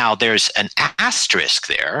 Now, there's an asterisk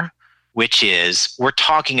there, which is we're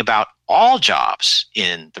talking about all jobs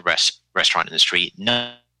in the restaurant industry,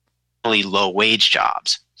 not only low-wage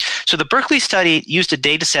jobs. So the Berkeley study used a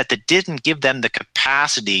data set that didn't give them the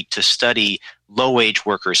capacity to study low-wage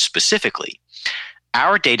workers specifically.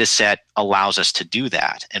 Our data set allows us to do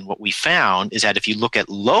that. And what we found is that if you look at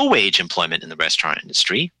low-wage employment in the restaurant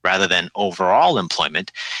industry rather than overall employment,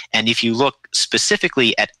 and if you look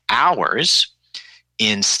specifically at hours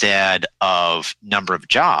instead of number of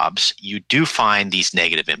jobs, you do find these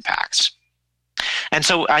negative impacts. And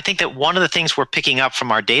so I think that one of the things we're picking up from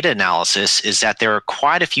our data analysis is that there are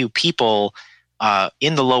quite a few people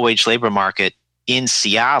in the low-wage labor market in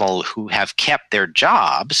Seattle who have kept their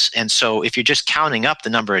jobs. And so if you're just counting up the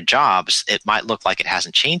number of jobs, it might look like it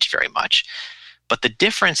hasn't changed very much. But the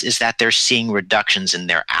difference is that they're seeing reductions in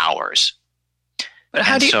their hours.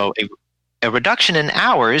 But so a reduction in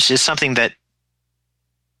hours is something that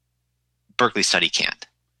Berkeley study can't.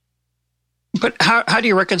 But how do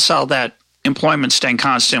you reconcile that employment staying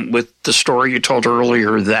constant with the story you told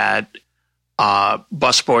earlier that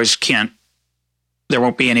busboys there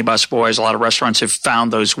won't be any busboys? A lot of restaurants have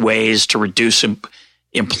found those ways to reduce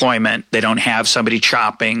employment. They don't have somebody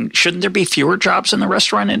chopping. Shouldn't there be fewer jobs in the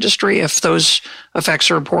restaurant industry if those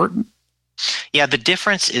effects are important? Yeah, the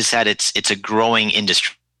difference is that it's a growing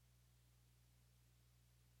industry.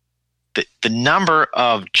 The number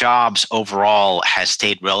of jobs overall has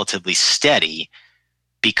stayed relatively steady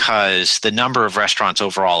because the number of restaurants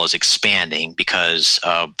overall is expanding because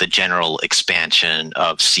of the general expansion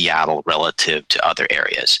of Seattle relative to other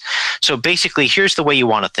areas. So basically, here's the way you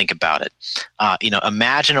want to think about it.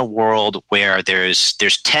 Imagine a world where there's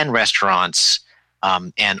 10 restaurants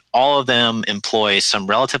and all of them employ some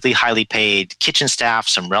relatively highly paid kitchen staff,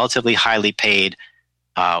 some relatively highly paid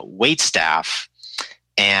wait staff,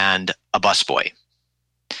 and a busboy.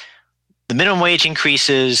 The minimum wage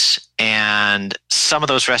increases, and some of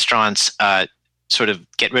those restaurants sort of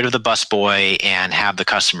get rid of the busboy and have the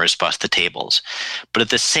customers bus the tables. But at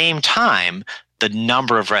the same time, the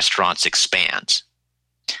number of restaurants expands.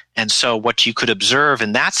 And so what you could observe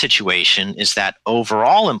in that situation is that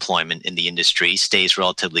overall employment in the industry stays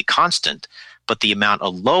relatively constant, but the amount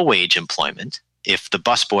of low-wage employment, if the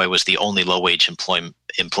busboy was the only low-wage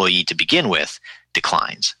employee to begin with,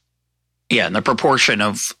 declines. Yeah, and the proportion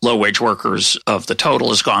of low-wage workers of the total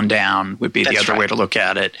has gone down would be the other way to look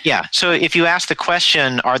at it. Yeah, so if you ask the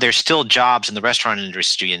question, are there still jobs in the restaurant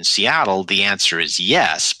industry in Seattle, the answer is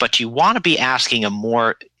yes, but you want to be asking a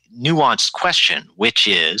more nuanced question, which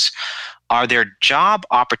is, are there job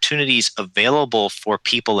opportunities available for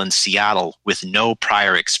people in Seattle with no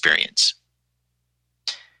prior experience?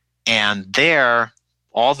 And there,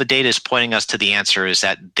 all the data is pointing us to the answer is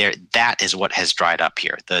that that is what has dried up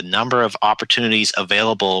here. The number of opportunities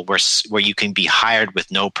available where you can be hired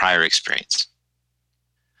with no prior experience.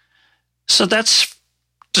 So that's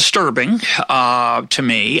disturbing to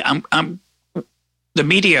me. The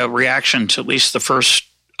media reaction to at least the first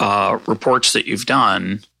reports that you've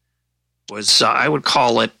done was, I would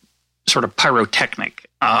call it sort of pyrotechnic.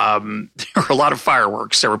 There were a lot of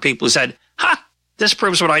fireworks. There were people who said, this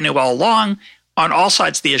proves what I knew all along. On all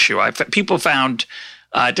sides of the issue, people found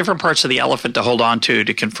different parts of the elephant to hold on to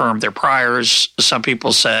confirm their priors. Some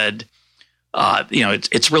people said,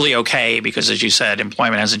 it's really okay because, as you said,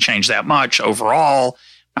 employment hasn't changed that much overall.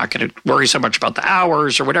 Not going to worry so much about the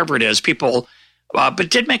hours or whatever it is. People, but it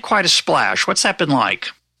did make quite a splash. What's that been like?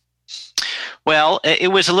 Well,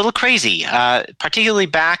 it was a little crazy, particularly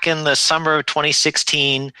back in the summer of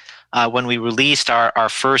 2016 when we released our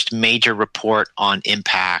first major report on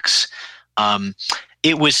impacts.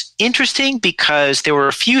 It was interesting because there were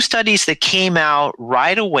a few studies that came out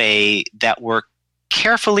right away that were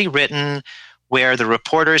carefully written, where the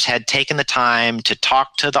reporters had taken the time to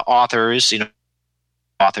talk to the authors,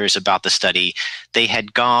 about the study. They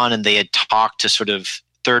had gone and they had talked to sort of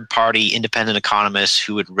third-party independent economists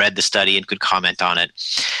who had read the study and could comment on it.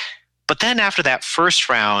 But then after that first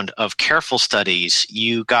round of careful studies,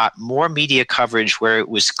 you got more media coverage where it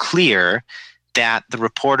was clear that the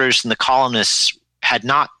reporters and the columnists had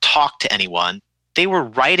not talked to anyone. They were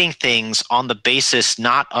writing things on the basis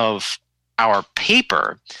not of our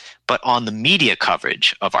paper, but on the media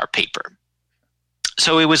coverage of our paper.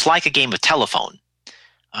 So it was like a game of telephone.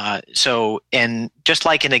 And just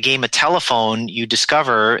like in a game of telephone, you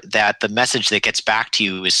discover that the message that gets back to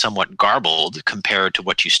you is somewhat garbled compared to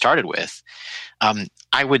what you started with.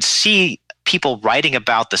 I would see people writing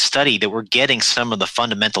about the study that were getting some of the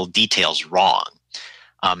fundamental details wrong.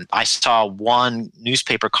 I saw one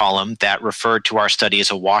newspaper column that referred to our study as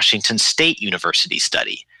a Washington State University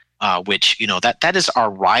study, which, that is our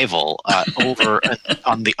rival over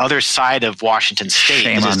on the other side of Washington State.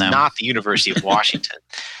 Shame on them. It's not the University of Washington.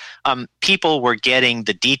 People were getting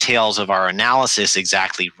the details of our analysis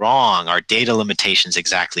exactly wrong, our data limitations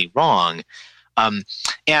exactly wrong.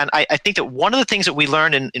 And I think that one of the things that we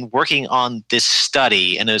learned in working on this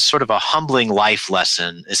study, and is sort of a humbling life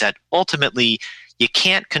lesson, is that ultimately you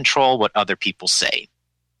can't control what other people say.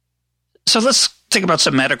 So let's think about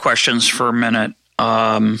some meta questions for a minute.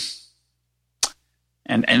 And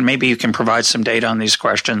maybe you can provide some data on these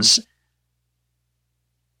questions.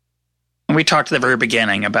 We talked at the very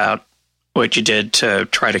beginning about what you did to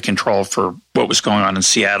try to control for what was going on in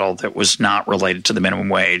Seattle that was not related to the minimum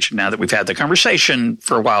wage. Now that we've had the conversation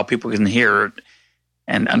for a while, people can hear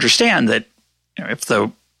and understand that if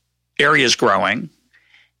the area is growing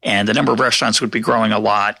and the number of restaurants would be growing a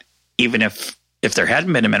lot, even if there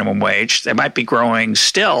hadn't been a minimum wage, they might be growing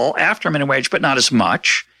still after minimum wage, but not as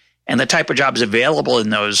much. And the type of jobs available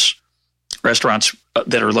in those restaurants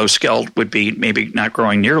that are low skilled would be maybe not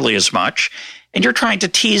growing nearly as much. And you're trying to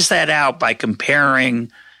tease that out by comparing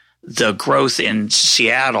the growth in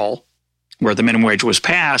Seattle, where the minimum wage was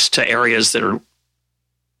passed, to areas that are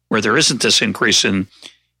where there isn't this increase in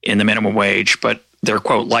the minimum wage, but they're,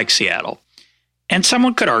 quote, like Seattle. And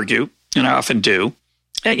someone could argue, and I often do,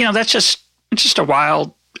 that's just a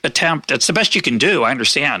wild attempt. That's the best you can do. I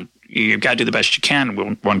understand. You've got to do the best you can,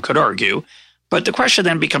 one could argue. But the question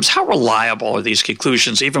then becomes, how reliable are these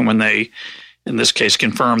conclusions, even when they, in this case,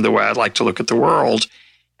 confirm the way I'd like to look at the world?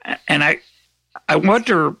 And I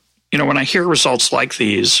wonder, when I hear results like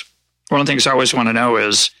these, one of the things I always want to know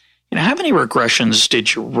is, how many regressions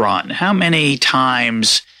did you run? How many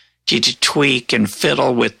times did you tweak and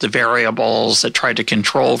fiddle with the variables that tried to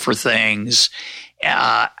control for things?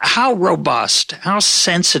 How robust, how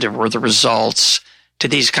sensitive were the results to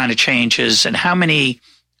these kind of changes? And how many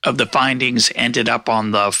of the findings ended up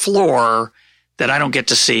on the floor that I don't get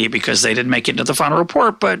to see because they didn't make it into the final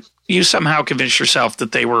report, but you somehow convinced yourself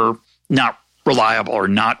that they were not reliable or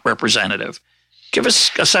not representative? Give us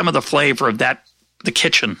some of the flavor of that, the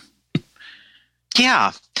kitchen.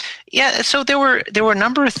 Yeah. So there were a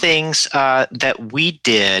number of things that we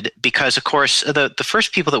did because, of course, the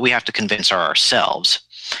first people that we have to convince are ourselves.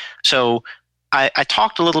 So I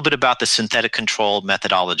talked a little bit about the synthetic control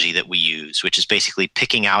methodology that we use, which is basically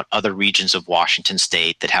picking out other regions of Washington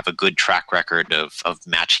state that have a good track record of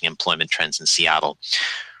matching employment trends in Seattle.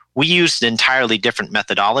 We used an entirely different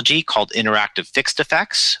methodology called interactive fixed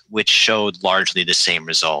effects, which showed largely the same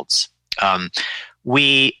results.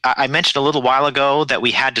 I mentioned a little while ago that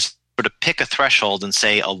we had to sort of pick a threshold and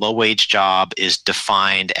say a low-wage job is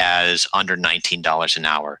defined as under $19 an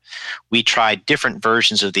hour. We tried different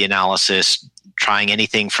versions of the analysis, trying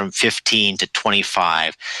anything from 15 to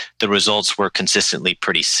 25. The results were consistently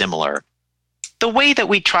pretty similar. The way that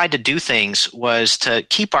we tried to do things was to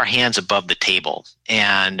keep our hands above the table.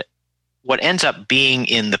 And what ends up being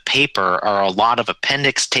in the paper are a lot of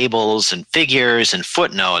appendix tables and figures and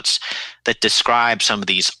footnotes that describe some of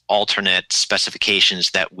these alternate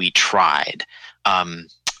specifications that we tried.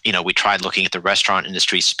 We tried looking at the restaurant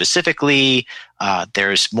industry specifically.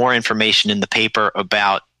 There's more information in the paper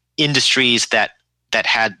about industries that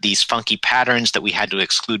had these funky patterns that we had to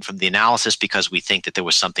exclude from the analysis because we think that there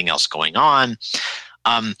was something else going on.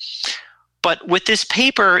 But with this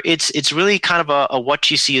paper, it's really kind of a what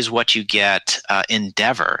you see is what you get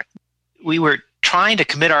endeavor. We were trying to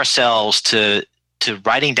commit ourselves to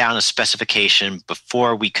writing down a specification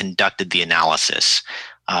before we conducted the analysis,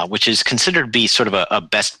 which is considered to be sort of a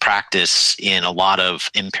best practice in a lot of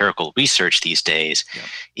empirical research these days,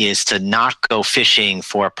 is to not go fishing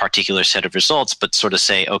for a particular set of results, but sort of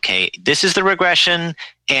say, okay, this is the regression,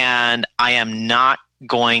 and I am not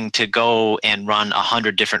going to go and run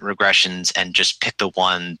 100 different regressions and just pick the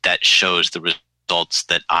one that shows the results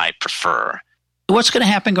that I prefer. What's going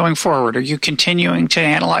to happen going forward? Are you continuing to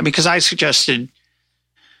analyze? Because I suggested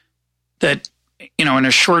that, in a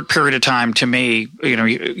short period of time, to me,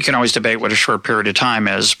 you can always debate what a short period of time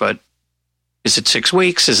is, but is it 6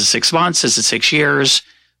 weeks? Is it 6 months? Is it 6 years?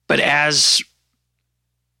 But as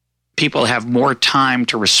people have more time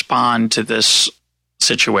to respond to this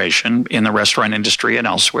situation in the restaurant industry and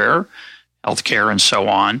elsewhere, healthcare and so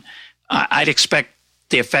on, I'd expect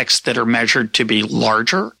the effects that are measured to be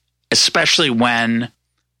larger, especially when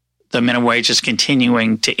the minimum wage is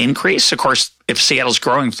continuing to increase. Of course, if Seattle's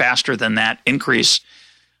growing faster than that increase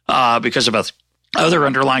because of other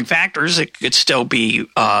underlying factors, it could still be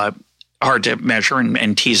hard to measure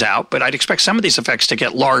and tease out. But I'd expect some of these effects to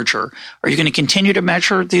get larger. Are you going to continue to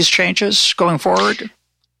measure these changes going forward?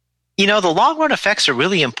 The long-run effects are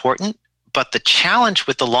really important, but the challenge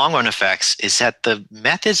with the long-run effects is that the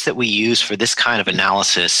methods that we use for this kind of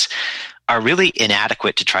analysis are really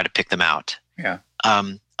inadequate to try to pick them out. Yeah.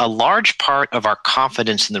 A large part of our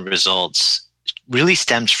confidence in the results really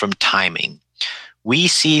stems from timing. We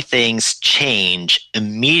see things change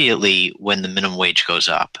immediately when the minimum wage goes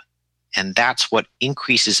up. And that's what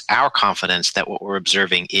increases our confidence that what we're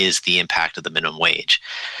observing is the impact of the minimum wage.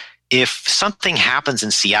 If something happens in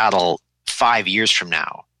Seattle 5 years from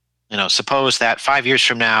now, suppose that 5 years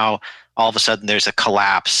from now, all of a sudden there's a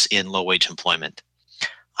collapse in low-wage employment.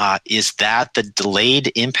 Is that the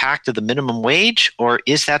delayed impact of the minimum wage, or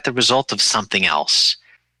is that the result of something else?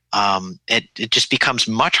 It just becomes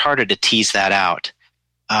much harder to tease that out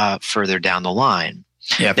further down the line.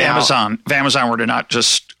 Yeah, if Amazon were to not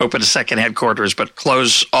just open a second headquarters, but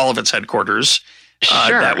close all of its headquarters,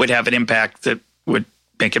 that would have an impact that would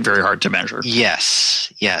make it very hard to measure.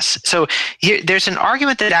 Yes. So there's an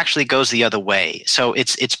argument that actually goes the other way. So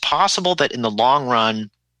it's possible that in the long run,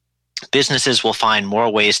 businesses will find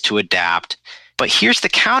more ways to adapt. But here's the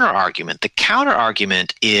counter argument. The counter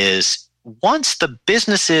argument is once the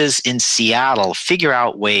businesses in Seattle figure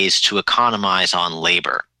out ways to economize on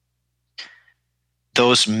labor,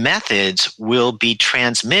 those methods will be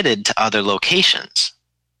transmitted to other locations.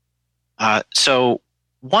 So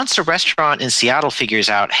once a restaurant in Seattle figures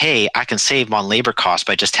out, hey, I can save on labor costs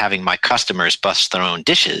by just having my customers bust their own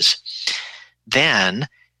dishes, then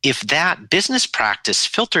if that business practice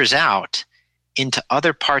filters out into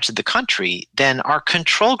other parts of the country, then our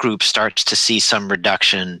control group starts to see some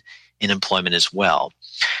reduction in employment as well.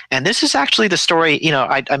 And this is actually the story,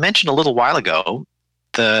 I mentioned a little while ago,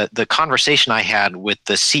 the conversation I had with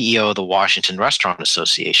the CEO of the Washington Restaurant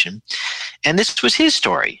Association. And this was his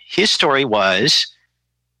story. His story was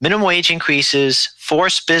minimum wage increases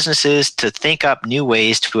force businesses to think up new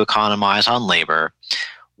ways to economize on labor.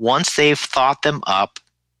 Once they've thought them up,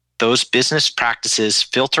 those business practices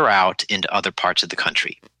filter out into other parts of the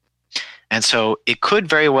country. And so it could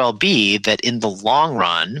very well be that in the long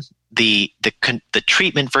run, the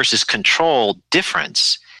treatment versus control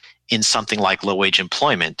difference in something like low-wage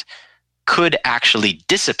employment could actually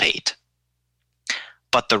dissipate.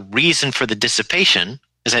 But the reason for the dissipation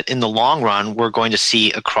is that in the long run, we're going to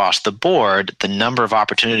see across the board the number of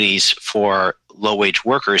opportunities for low-wage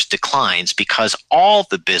workers declines because all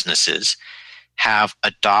the businesses have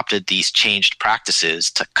adopted these changed practices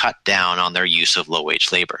to cut down on their use of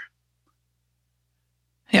low-wage labor.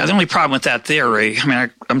 Yeah, the only problem with that theory,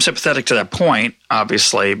 I'm sympathetic to that point,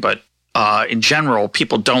 obviously, but in general,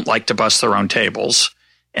 people don't like to bust their own tables.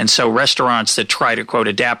 And so restaurants that try to, quote,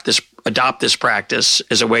 adopt this practice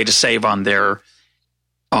as a way to save on their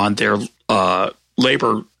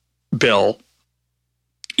labor bill,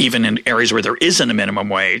 even in areas where there isn't a minimum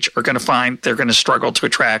wage, are going to find they're going to struggle to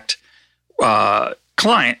attract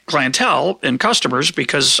clientele and customers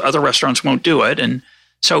because other restaurants won't do it. And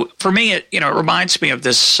so for me, it reminds me of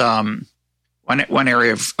this one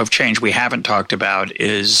area of change we haven't talked about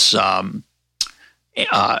is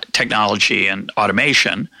technology and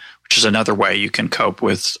automation, which is another way you can cope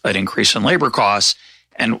with an increase in labor costs.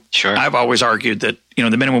 And sure. I've always argued that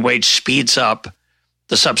the minimum wage speeds up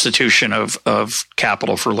the substitution of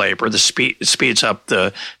capital for labor. It speeds up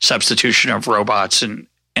the substitution of robots and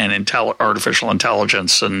artificial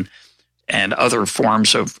intelligence and other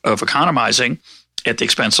forms of economizing at the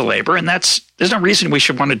expense of labor. And there's no reason we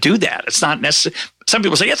should want to do that. It's not necessary. Some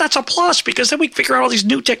people say, yeah, that's a plus because then we can figure out all these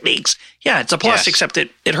new techniques. Yeah, it's a plus, yes. Except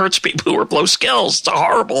it hurts people who are below skills. It's a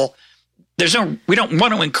horrible. We don't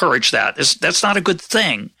want to encourage that. That's not a good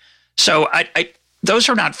thing. So those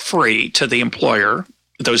are not free to the employer,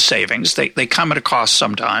 those savings. They come at a cost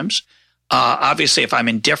sometimes. Obviously, if I'm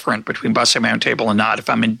indifferent between busting my own table and not,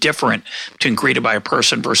 if I'm indifferent between greeted by a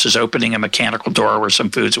person versus opening a mechanical door where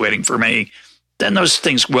some food's waiting for me, then those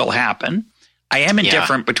things will happen. I am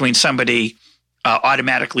indifferent between somebody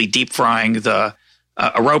automatically deep frying a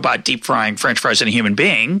robot deep frying French fries and a human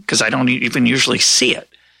being because I don't even usually see it.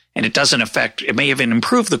 And it doesn't affect, it may even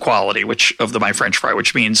improve the quality of my French fry,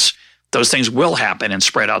 which means those things will happen and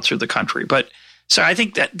spread out through the country. But so I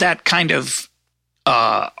think that kind of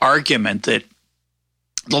argument that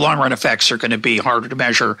the long run effects are going to be harder to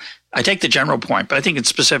measure, I take the general point, but I think in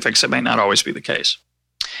specifics, it may not always be the case.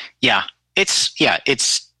 Yeah,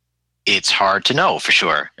 it's hard to know for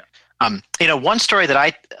sure. Yeah. One story that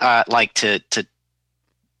I like to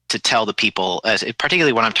tell the people,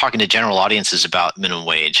 particularly when I'm talking to general audiences about minimum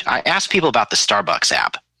wage, I ask people about the Starbucks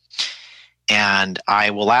app. And I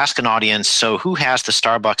will ask an audience, so who has the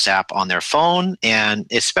Starbucks app on their phone? And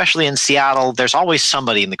especially in Seattle, there's always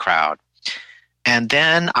somebody in the crowd. And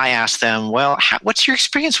then I ask them, well, what's your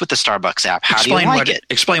experience with the Starbucks app? How do you like it?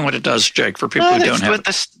 Explain what it does, Jake, for people who don't have it.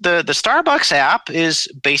 The Starbucks app is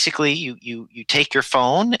basically you take your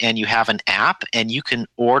phone and you have an app and you can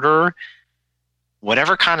order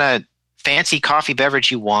whatever kind of fancy coffee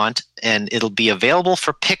beverage you want, and it'll be available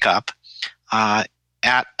for pickup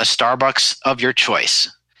at a Starbucks of your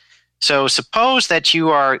choice. So suppose that you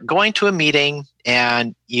are going to a meeting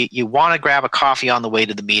and you want to grab a coffee on the way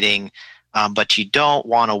to the meeting, but you don't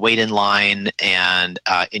want to wait in line and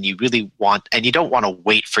you really want, and you don't want to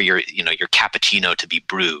wait for your cappuccino to be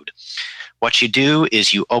brewed. What you do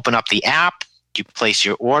is you open up the app, you place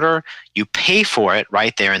your order, you pay for it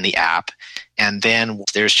right there in the app, and then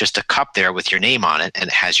there's just a cup there with your name on it and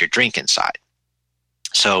it has your drink inside.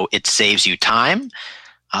 So it saves you time,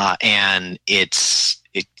 and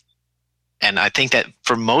and I think that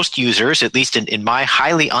for most users, at least in my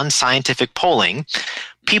highly unscientific polling,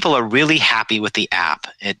 people are really happy with the app.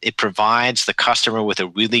 It provides the customer with a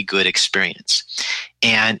really good experience.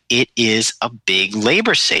 And it is a big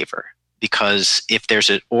labor saver because if there's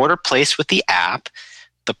an order placed with the app,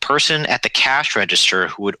 the person at the cash register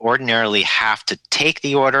who would ordinarily have to take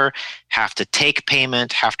the order, have to take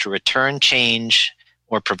payment, have to return change,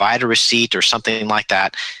 or provide a receipt or something like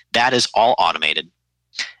that, that is all automated.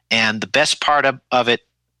 And the best part of it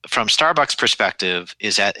from Starbucks' perspective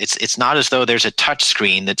is that it's not as though there's a touch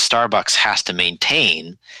screen that Starbucks has to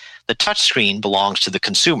maintain. The touch screen belongs to the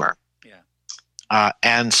consumer. Yeah.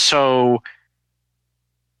 And so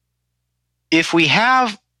if we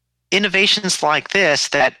have innovations like this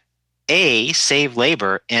that A, save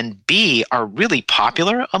labor, and B, are really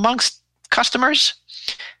popular amongst customers,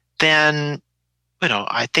 then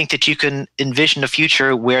I think that you can envision a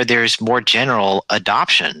future where there's more general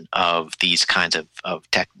adoption of these kinds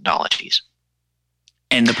of technologies.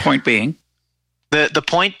 And the point being? The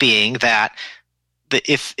point being that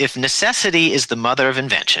if necessity is the mother of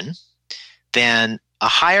invention, then a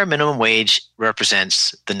higher minimum wage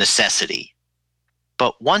represents the necessity.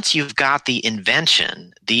 But once you've got the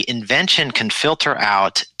invention can filter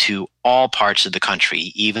out to all parts of the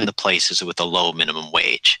country, even the places with a low minimum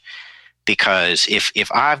wage. Because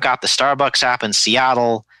if I've got the Starbucks app in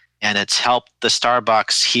Seattle and it's helped the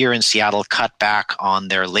Starbucks here in Seattle cut back on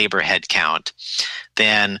their labor headcount,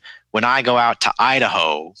 then when I go out to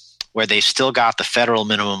Idaho, where they've still got the federal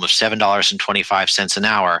minimum of $7.25 an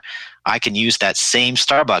hour, I can use that same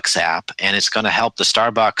Starbucks app, and it's going to help the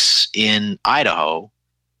Starbucks in Idaho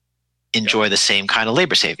enjoy the same kind of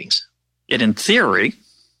labor savings. And in theory,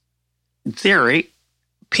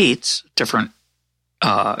 Pete's, different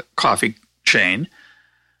coffee chain,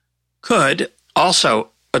 could also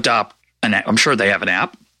adopt an app. I'm sure they have an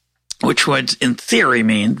app, which would, in theory,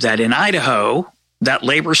 mean that in Idaho, that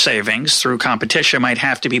labor savings through competition might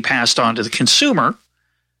have to be passed on to the consumer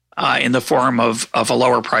in the form of a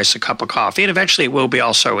lower price a cup of coffee. And eventually it will be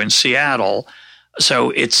also in Seattle. So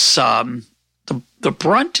it's the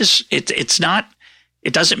brunt is it's not.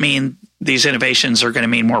 It doesn't mean these innovations are going to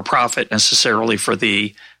mean more profit necessarily for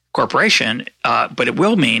the corporation, but it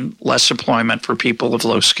will mean less employment for people of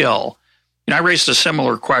low skill. I raised a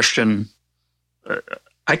similar question.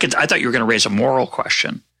 I thought you were going to raise a moral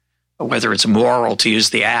question, whether it's moral to use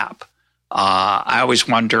the app. I always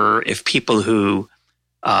wonder if people who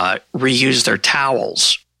reuse their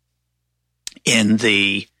towels in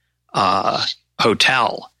the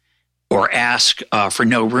hotel, or ask for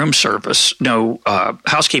no room service, no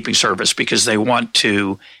housekeeping service, because they want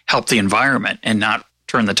to help the environment and not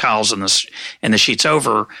turn the towels and the sheets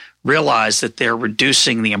over, realize that they're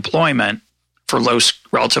reducing the employment for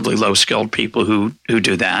relatively low-skilled people who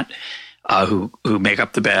do that, who make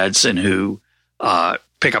up the beds and who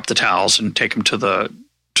pick up the towels and take them to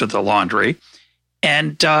the laundry.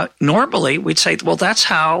 And normally we'd say, well, that's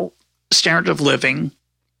how standard of living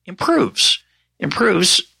improves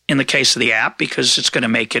in the case of the app, because it's going to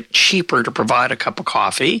make it cheaper to provide a cup of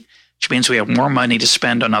coffee, which means we have more money to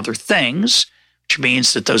spend on other things, which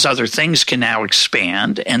means that those other things can now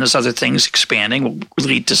expand, and those other things expanding will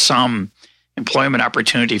lead to some employment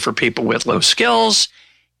opportunity for people with low skills.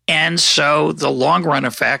 And so the long-run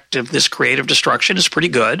effect of this creative destruction is pretty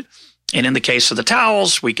good. And in the case of the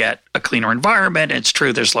towels, we get a cleaner environment. It's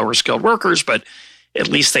true there's lower skilled workers, but at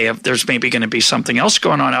least there's maybe going to be something else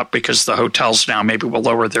going on up, because the hotels now maybe will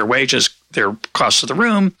lower their wages, their costs of the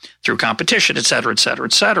room through competition, et cetera, et cetera,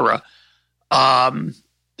 et cetera.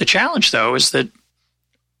 The challenge, though, is that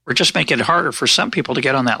we're just making it harder for some people to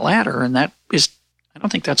get on that ladder, and I don't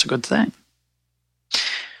think that's a good thing.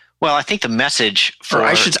 Well, I think the message for... Or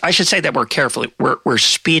I should say that more carefully. We're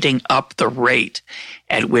speeding up the rate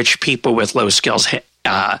at which people with low skills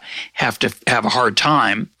have to have a hard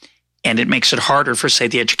time, and it makes it harder for, say,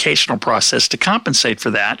 the educational process to compensate for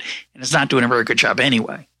that, and it's not doing a very good job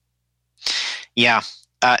anyway. Yeah.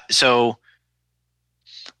 So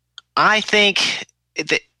I think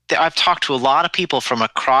that I've talked to a lot of people from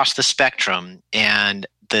across the spectrum, and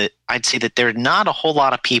I'd say that there are not a whole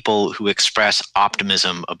lot of people who express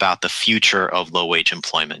optimism about the future of low-wage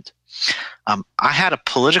employment. I had a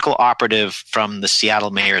political operative from the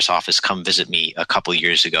Seattle mayor's office come visit me a couple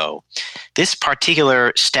years ago. This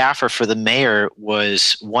particular staffer for the mayor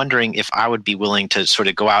was wondering if I would be willing to sort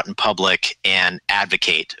of go out in public and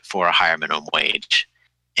advocate for a higher minimum wage.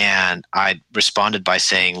 And I responded by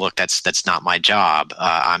saying, look, that's not my job.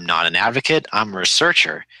 I'm not an advocate. I'm a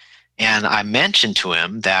researcher. And I mentioned to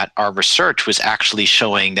him that our research was actually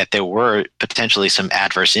showing that there were potentially some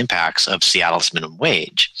adverse impacts of Seattle's minimum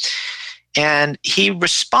wage. And he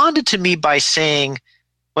responded to me by saying,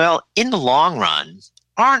 well, in the long run,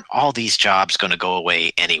 aren't all these jobs going to go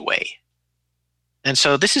away anyway? And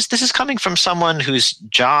so this is coming from someone whose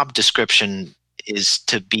job description is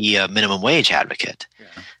to be a minimum wage advocate. Yeah.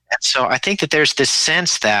 And so I think that there's this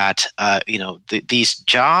sense that these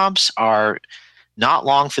jobs are not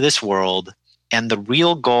long for this world, And the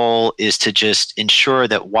real goal is to just ensure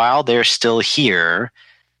that while they're still here,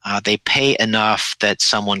 they pay enough that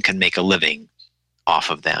someone can make a living off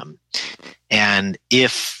of them. And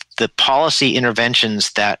if the policy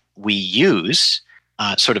interventions that we use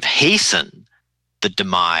sort of hasten the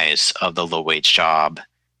demise of the low-wage job,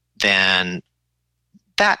 then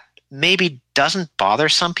that maybe doesn't bother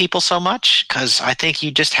some people so much, because I think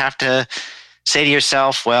you just have to say to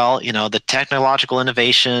yourself, well, the technological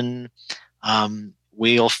innovation,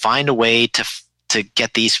 we'll find a way to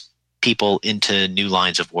get these people into new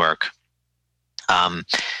lines of work. And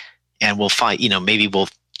we'll find, maybe we'll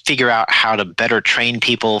figure out how to better train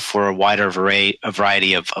people for a wider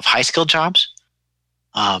variety of high-skilled jobs.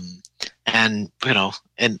 And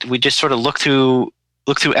we just sort of look through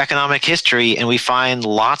economic history, and we find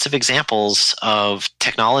lots of examples of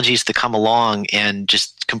technologies that come along and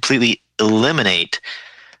just completely eliminate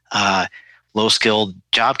low-skilled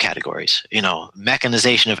job categories.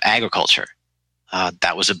 Mechanization of agriculture.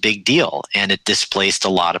 That was a big deal, and it displaced a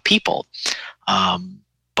lot of people.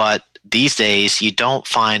 But these days, you don't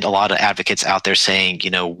find a lot of advocates out there saying,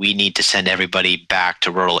 we need to send everybody back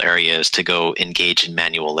to rural areas to go engage in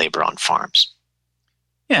manual labor on farms.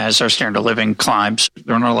 Yeah, as our standard of living climbs,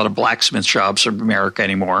 there are not a lot of blacksmith jobs in America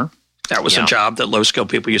anymore. That was a job that low-skilled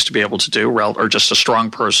people used to be able to do, or just a strong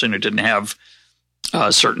person who didn't have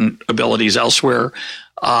certain abilities elsewhere.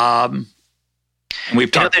 And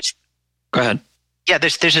we've talked. Go ahead. Yeah,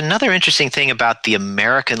 there's another interesting thing about the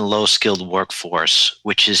American low-skilled workforce,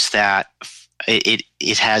 which is that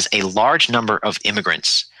it has a large number of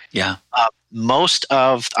immigrants. Yeah.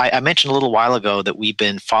 I mentioned a little while ago that we've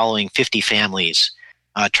been following 50 families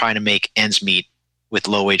trying to make ends meet with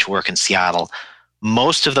low-wage work in Seattle.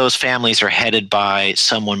 Most of those families are headed by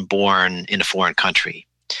someone born in a foreign country.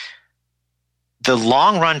 The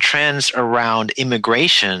long-run trends around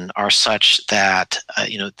immigration are such that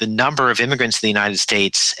the number of immigrants in the United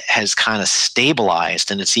States has kind of stabilized,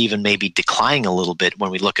 and it's even maybe declining a little bit when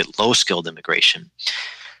we look at low-skilled immigration.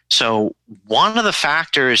 So one of the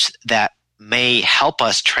factors that may help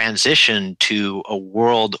us transition to a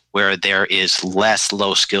world where there is less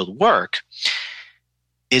low-skilled work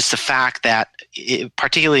is the fact that,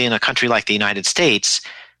 particularly in a country like the United States,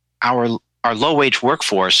 our low-wage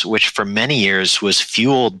workforce, which for many years was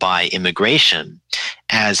fueled by immigration,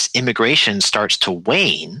 as immigration starts to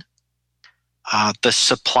wane, the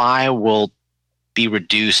supply will be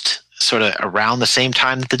reduced sort of around the same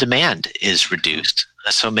time that the demand is reduced.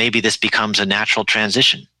 So maybe this becomes a natural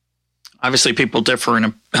transition. Obviously, people differ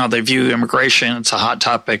in how they view immigration. It's a hot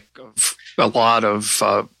topic of a lot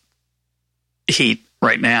of heat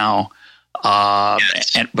right now.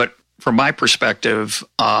 Yes. But from my perspective,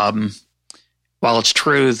 while it's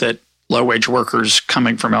true that low-wage workers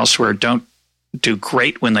coming from elsewhere don't do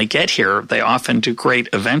great when they get here, they often do great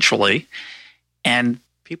eventually. And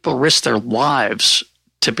people risk their lives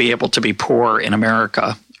to be able to be poor in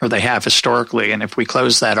America, or they have historically. And if we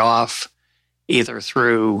close that off, either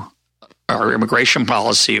through our immigration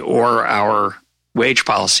policy or our wage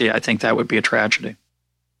policy, I think that would be a tragedy.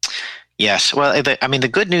 Yes. Well, the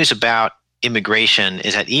good news about immigration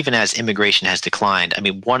is that even as immigration has declined,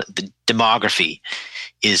 the demography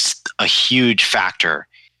is a huge factor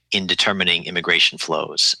in determining immigration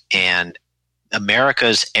flows. And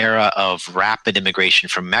America's era of rapid immigration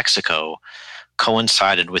from Mexico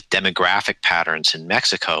coincided with demographic patterns in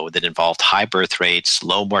Mexico that involved high birth rates,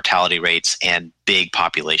 low mortality rates, and big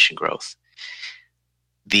population growth.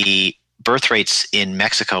 The birth rates in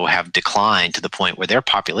Mexico have declined to the point where their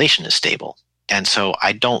population is stable. And so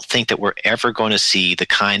I don't think that we're ever going to see the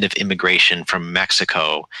kind of immigration from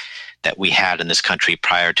Mexico that we had in this country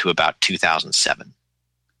prior to about 2007.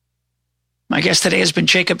 My guest today has been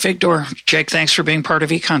Jacob Vigdor. Jake, thanks for being part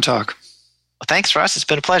of Econ Talk. Well, thanks, Russ. It's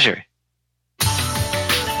been a pleasure.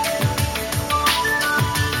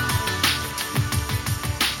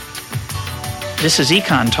 This is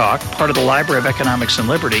Econ Talk, part of the Library of Economics and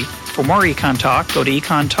Liberty. For more Econ Talk, go to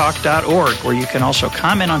econtalk.org, where you can also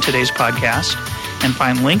comment on today's podcast and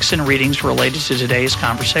find links and readings related to today's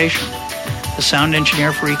conversation. The sound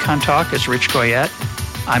engineer for Econ Talk is Rich Goyette.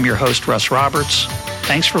 I'm your host, Russ Roberts.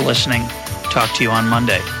 Thanks for listening. Talk to you on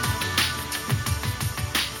Monday.